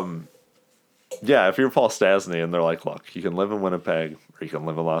yeah, if you're Paul Stastny and they're like, look, you can live in Winnipeg or you can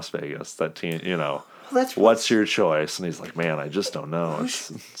live in Las Vegas. That team, That's what's your choice? And he's like, man, I just don't know.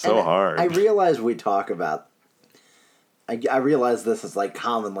 It's so and hard. I realize we talk about. I realize this is like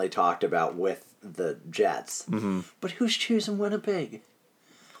commonly talked about with the Jets, but who's choosing Winnipeg?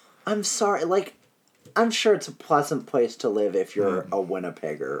 I'm sorry, like I'm sure it's a pleasant place to live if you're a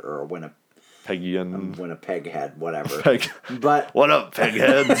Winnipegger or a Peggy and Winnipeg head, whatever. Peg. But What up,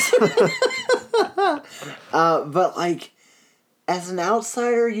 Pegheads? but like as an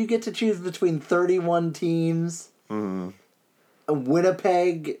outsider, you get to choose between 31 teams.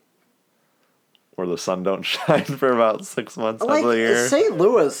 Winnipeg, Where the sun don't shine for about 6 months like out of the year. St.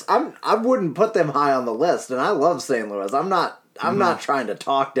 Louis, I wouldn't put them high on the list, and I love St. Louis. I'm not trying to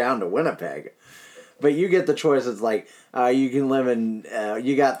talk down to Winnipeg, but you get the choice. It's like you can live in.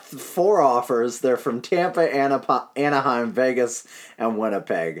 You got 4 offers. They're from Tampa, Anaheim, Vegas, and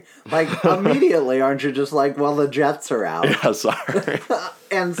Winnipeg. Like immediately, aren't you just like, well, the Jets are out, Yeah, sorry.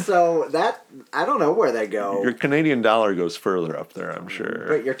 and so that I don't know where they go. Your Canadian dollar goes further up there, I'm sure.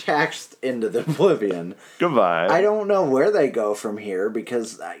 But you're taxed into the oblivion. Goodbye. I don't know where they go from here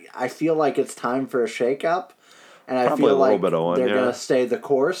because I feel like it's time for a shakeup, and I Probably feel a little like bit of one, they're yeah. gonna stay the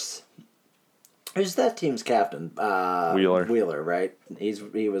course. Who's that team's captain? Wheeler. Wheeler, right?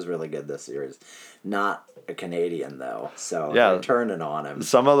 He was really good this series. Not a Canadian though, so Yeah. they're turning on him.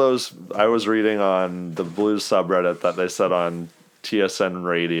 Some of those I was reading on the Blues subreddit that they said on TSN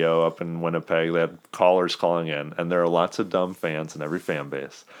radio up in Winnipeg, they had callers calling in, and there are lots of dumb fans in every fan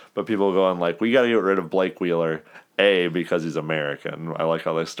base. But people going like, we got to get rid of Blake Wheeler. A, because he's American. I like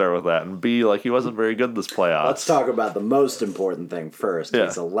how they start with that. And B, like he wasn't very good this playoffs. Let's talk about the most important thing first. Yeah.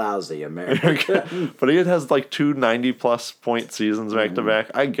 He's a lousy American. But he has like 2 90-plus point seasons back to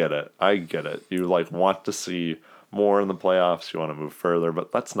back. I get it. You like want to see more in the playoffs. You want to move further,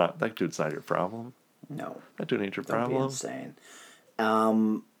 but that dude's not your problem. No, That dude ain't your don't be problem. insane.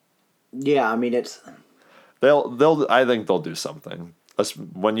 Yeah, I mean it's. I think they'll do something.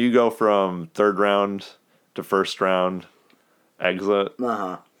 When you go from third round to first round exit,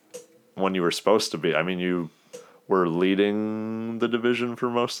 when you were supposed to be, I mean, you were leading the division for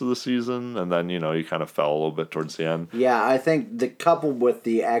most of the season, and then, you kind of fell a little bit towards the end. Yeah, I think coupled with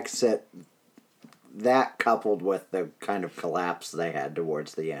the exit, that coupled with the kind of collapse they had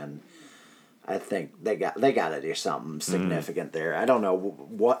towards the end, I think they got to do something significant there. I don't know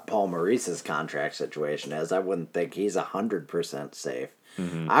what Paul Maurice's contract situation is. I wouldn't think he's 100% safe.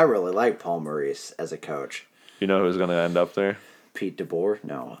 I really like Paul Maurice as a coach. You know who's going to end up there? Pete DeBoer?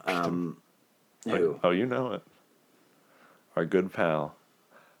 No. Who? Oh, you know it. our good pal,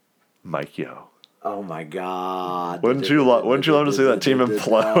 Mike Yeo. Oh my God! Wouldn't you love to see that team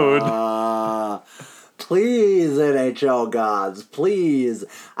implode? Please, NHL gods, please.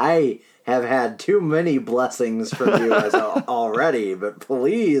 I have had too many blessings from you as already, but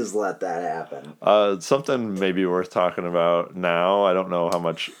please let that happen. Something maybe worth talking about now. I don't know how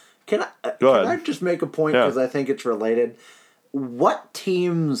much. Can I ahead. I just make a point Yeah. because I think it's related? What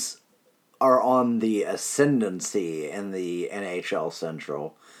teams are on the ascendancy in the NHL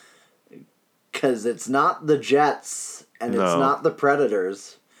Central? Because it's not the Jets and it's No. not the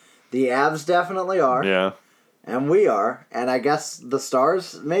Predators. The Avs definitely are. Yeah, And we are. And I guess the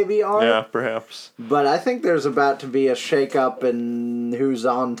Stars maybe are. yeah, perhaps. But I think there's about to be a shakeup in who's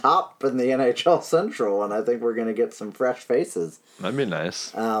on top in the NHL Central. And I think we're going to get some fresh faces. That'd be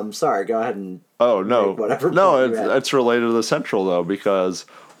nice. Sorry, go ahead and... Oh no, Make whatever no, point you had. it's related to the Central though, because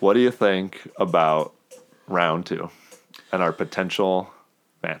what do you think about round 2 and our potential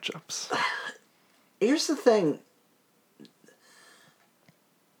matchups? Here's the thing.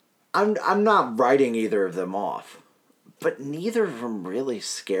 I'm not writing either of them off, but neither of them really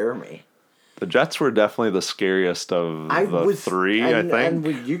scare me. The Jets were definitely the scariest of the three, I think.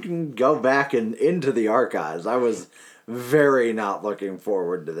 And you can go back and into the archives. I was very not looking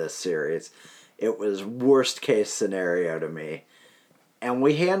forward to this series. It was worst case scenario to me. And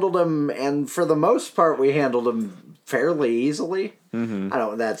we handled them, and for the most part, we handled them fairly easily. Mm-hmm. I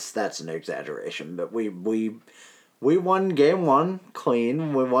don't. That's an exaggeration, but we won game 1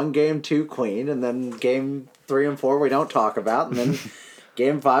 clean. We won game 2 clean, and then game 3 and 4 we don't talk about, and then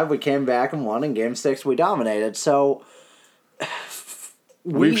game 5 we came back and won, and game 6 we dominated. So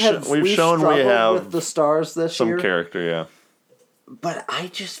We've shown we struggled have with the Stars this year. some character, yeah. But I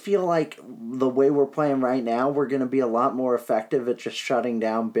just feel like the way we're playing right now, we're going to be a lot more effective at just shutting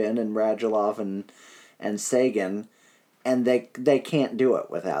down Ben and Radulov and Sagan, and they can't do it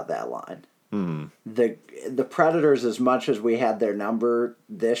without that line. The Predators, as much as we had their number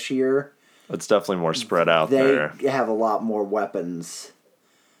this year, It's definitely more spread out they there. have a lot more weapons.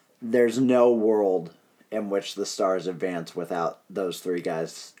 There's no world in which the Stars advance without those 3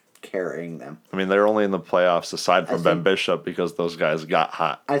 guys carrying them. I mean, they're only in the playoffs aside from Ben think- Bishop because those guys got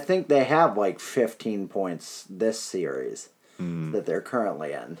hot. I think they have like 15 points this series that they're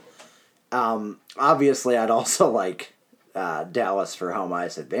currently in. Obviously, I'd also like Dallas for home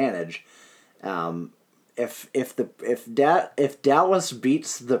ice advantage. If Dallas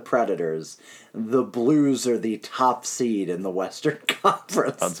beats the Predators, the Blues are the top seed in the Western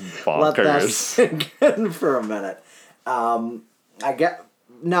Conference. That's Let that bonkers. sink in for a minute. I get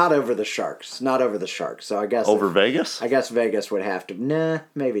not over the Sharks. Not over the Sharks. So I guess Over Vegas? I guess Vegas would have to. Nah,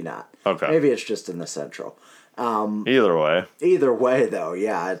 maybe not. Okay. Maybe it's just in the Central. Either way. Either way, though,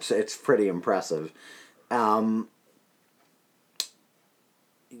 yeah, it's pretty impressive.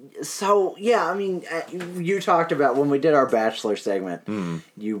 So yeah, I mean, you talked about when we did our Bachelor segment.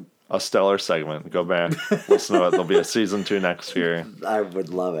 You, A stellar segment. Go back. Listen to it. There'll be a season 2 next year. I would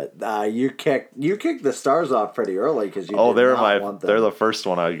love it. You kicked the Stars off pretty early because you. Oh, did they're not want them. they're the first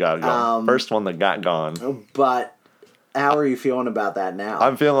one I got gone. First one that got gone. But how are you feeling about that now?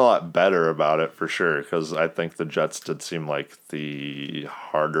 I'm feeling a lot better about it for sure because I think the Jets did seem like the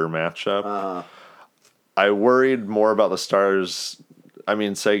harder matchup. I worried more about the Stars. I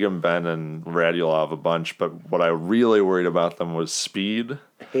mean, Sagan, Ben, and Radulov a bunch, but what I really worried about them was speed.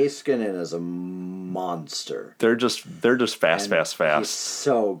 Heiskanen is a monster. They're just fast, And fast, fast. He's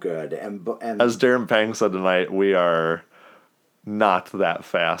so good, and As Darren Pang said tonight, we are not that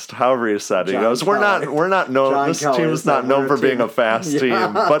fast. However he said it, he John goes, Kelly. we're not known. John This Kelly team's said not known we're for a being a team. fast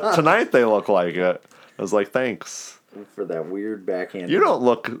team, but tonight they look like it. I was like, thanks. for that weird backhand. You don't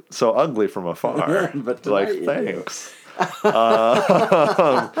look so ugly from afar. But like, tonight you do. thanks.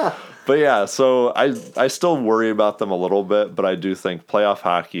 But yeah, so I still worry about them a little bit, but I do think playoff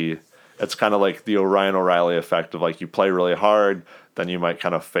hockey, it's kind of like the Ryan O'Reilly effect of like you play really hard, then you might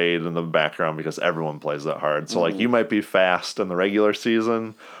kind of fade in the background because everyone plays that hard. So like you might be fast in the regular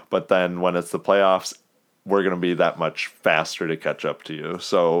season, but then when it's the playoffs, we're going to be that much faster to catch up to you.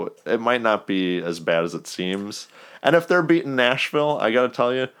 So it might not be as bad as it seems. And if they're beating Nashville, I got to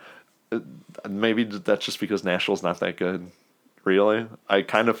tell you, maybe that's just because Nashville's not that good. Really? I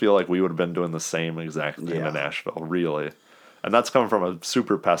kind of feel like we would have been doing the same exact thing Yeah. to Nashville. Really. And that's coming from a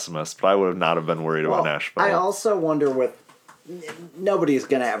super pessimist, but I would have not have been worried about Nashville. I also wonder nobody's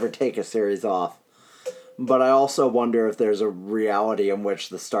going to ever take a series off. But I also wonder if there's a reality in which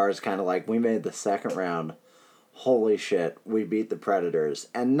the Stars kind of like, we made the second round. Holy shit, we beat the Predators.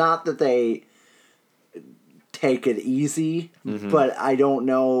 And not that they take it easy, but I don't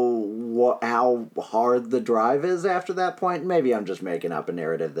know how hard the drive is after that point. Maybe I'm just making up a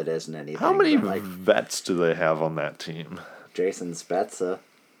narrative that isn't anything. How many but, vets do they have on that team? Jason Spezza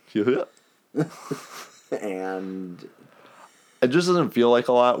Yeah. and It just doesn't feel like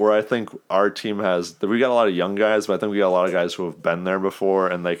a lot, where I think our team we got a lot of young guys, but I think we got a lot of guys who have been there before,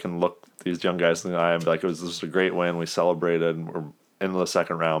 and they can look these young guys in the eye and be like, this was a great win, we celebrated, and we're into the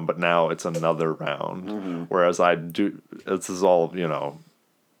second round, but now it's another round. Whereas this is all,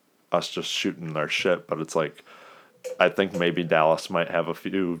 us just shooting our shit, but it's like, I think maybe Dallas might have a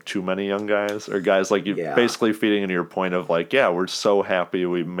few too many young guys, or guys like you, basically feeding into your point of like, yeah, we're so happy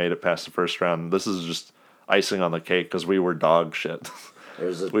we made it past the first round. This is just icing on the cake because we were dog shit.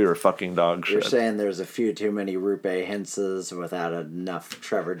 We were fucking dog shit. You're saying there's a few too many Rupe Hintzes without enough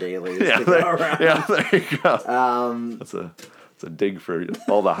Trevor Dailies to go around. Yeah, there you go. That's a dig for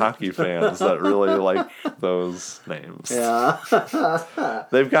all the hockey fans that really like those names. Yeah.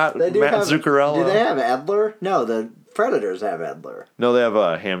 They've got Matt Zuccarello. Do they have Edler? No, the Predators have Edler. No, they have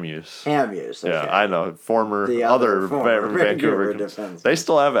Hamuse. Hamuse, okay. Yeah, I know. The other former Vancouver defense. They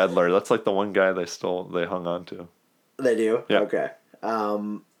still have Edler. That's like the one guy they hung on to. They do? Yeah. Okay.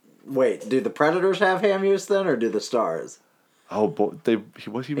 Wait, do the Predators have Hamuse then, or do the Stars? Oh, he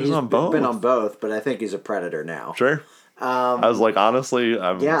was on both. He's been on both, but I think he's a Predator now. Sure. I was like, honestly,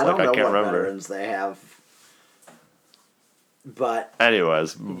 I don't know can't what remember. veterans they have. But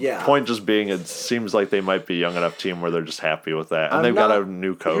anyways, yeah. Point just being, it seems like they might be a young enough team where they're just happy with that, and they've got a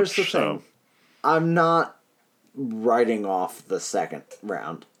new coach. Here's the thing. I'm not writing off the second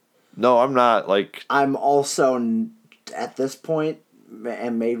round. No, I'm not. Like, I'm also at this point,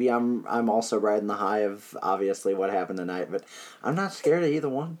 and maybe I'm also riding the high of obviously what happened tonight, but I'm not scared of either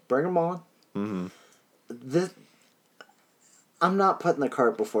one. Bring them on. Mm-hmm. I'm not putting the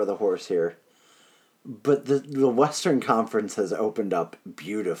cart before the horse here, but the Western Conference has opened up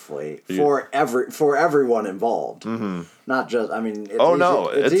beautifully for everyone involved. Mm-hmm. Not just,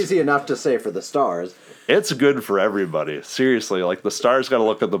 it's easy enough to say for the Stars. It's good for everybody. Seriously, like the Stars got to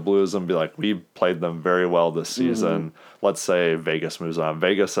look at the Blues and be like, we played them very well this season. Let's say Vegas moves on.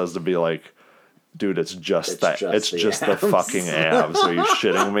 Vegas has to be like, dude, it's just the fucking Avs. Are you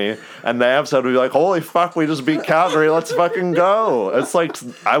shitting me? And the Avs have to be like, holy fuck, we just beat Calgary. Let's fucking go. It's like,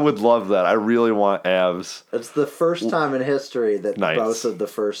 I would love that. I really want Avs. It's the first time in history that both of the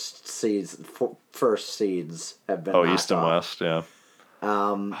first seeds have been knocked East and off. West, yeah.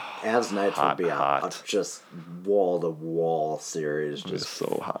 As Knights would be a just wall-to-wall series. Just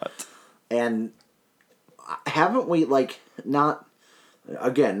so hot. And haven't we, not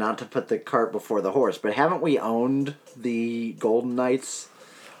to put the cart before the horse, but haven't we owned the Golden Knights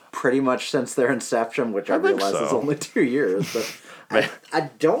pretty much since their inception, which I realize is only 2 years, but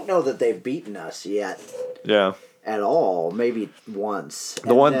I don't know that they've beaten us yet. Yeah. At all, maybe once.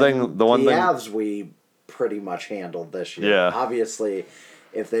 The one thing the Avs we pretty much handled this year. Yeah. Obviously,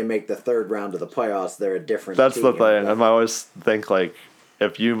 if they make the third round of the playoffs, they're a different That's team. the thing. I always think, like,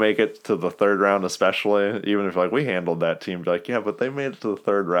 if you make it to the third round especially, even if, like, we handled that team, like, yeah, but they made it to the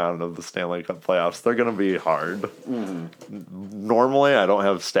third round of the Stanley Cup playoffs. They're going to be hard. Mm-hmm. Normally, I don't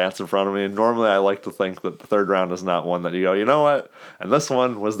have stats in front of me. Normally, I like to think that the third round is not one that you go, you know what? And this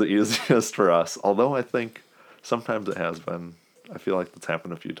one was the easiest for us. Although I think sometimes it has been. I feel like that's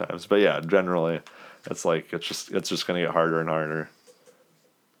happened a few times. But yeah, generally, it's like, it's just going to get harder and harder.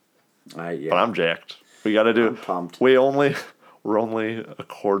 Yeah. But I'm jacked. We got to do. I'm pumped. We're only a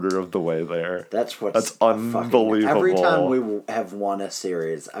quarter of the way there. That's unbelievable. Every time we have won a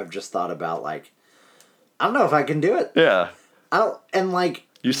series, I've just thought about, like, I don't know if I can do it. Yeah.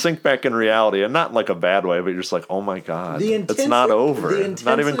 You sink back in reality, and not in like a bad way, but you're just like, oh my god, it's not over.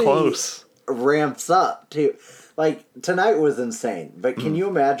 Not even close. Ramps up too. Like, tonight was insane, but can you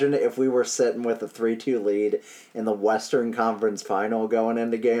imagine if we were sitting with a 3-2 lead in the Western Conference Final going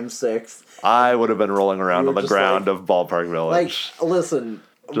into Game 6? I would have been rolling around on the ground of Ballpark Village. Like, listen,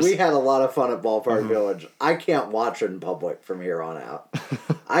 we had a lot of fun at Ballpark Village. I can't watch in public from here on out.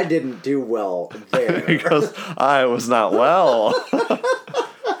 I didn't do well there. Because I was not well.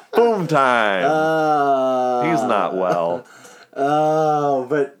 Boom time. He's not well. Oh,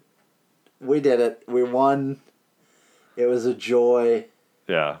 but we did it. We won. It was a joy.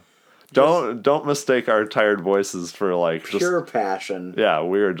 Yeah. Don't mistake our tired voices for like pure passion. Yeah,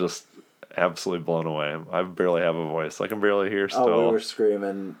 we were just absolutely blown away. I barely have a voice. I can barely hear still. Oh, we were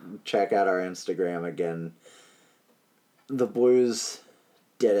screaming. Check out our Instagram again. The Blues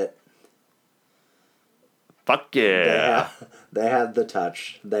did it. Fuck yeah. They had the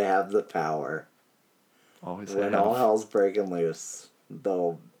touch. They have the power. Always when have. All hell's breaking loose,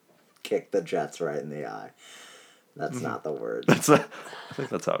 they'll kick the Jets right in the eye. That's not the word. I think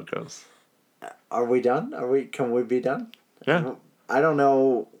that's how it goes. Are we done? Can we be done? Yeah. I don't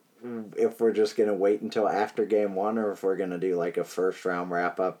know if we're just going to wait until after game one or if we're going to do like a first round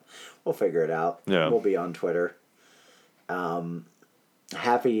wrap up. We'll figure it out. Yeah. We'll be on Twitter.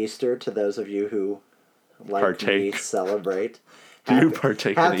 Happy Easter to those of you who like me celebrate. Do you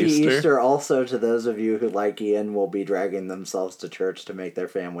partake in Happy Easter? Easter also to those of you who, like Ian, will be dragging themselves to church to make their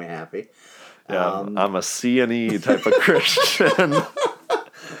family happy. Yeah, I'm a C&E type of Christian.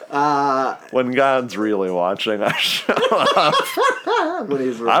 When God's really watching, I show up. When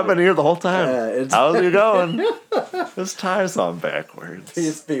he's I've been here the whole time. it's- How's it going? This tie's on backwards.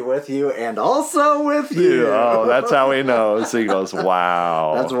 Peace be with you and also with you. Oh, that's how he knows. He goes,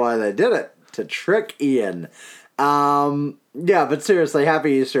 wow. That's why they did it, to trick Ian. Yeah, but seriously,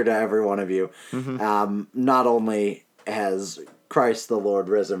 happy Easter to every one of you. Not only has Christ the Lord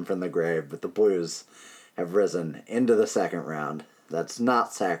risen from the grave, but the Blues have risen into the second round. That's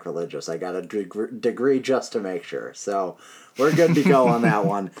not sacrilegious. I got a degree just to make sure. So we're good to go on that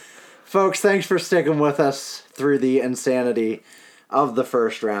one. Folks, thanks for sticking with us through the insanity of the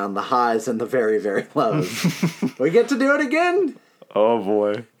first round, the highs and the very, very lows. We get to do it again. Oh,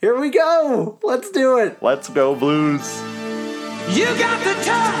 boy. Here we go. Let's do it. Let's go, Blues. You got the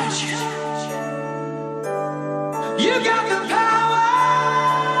touch. You got the power.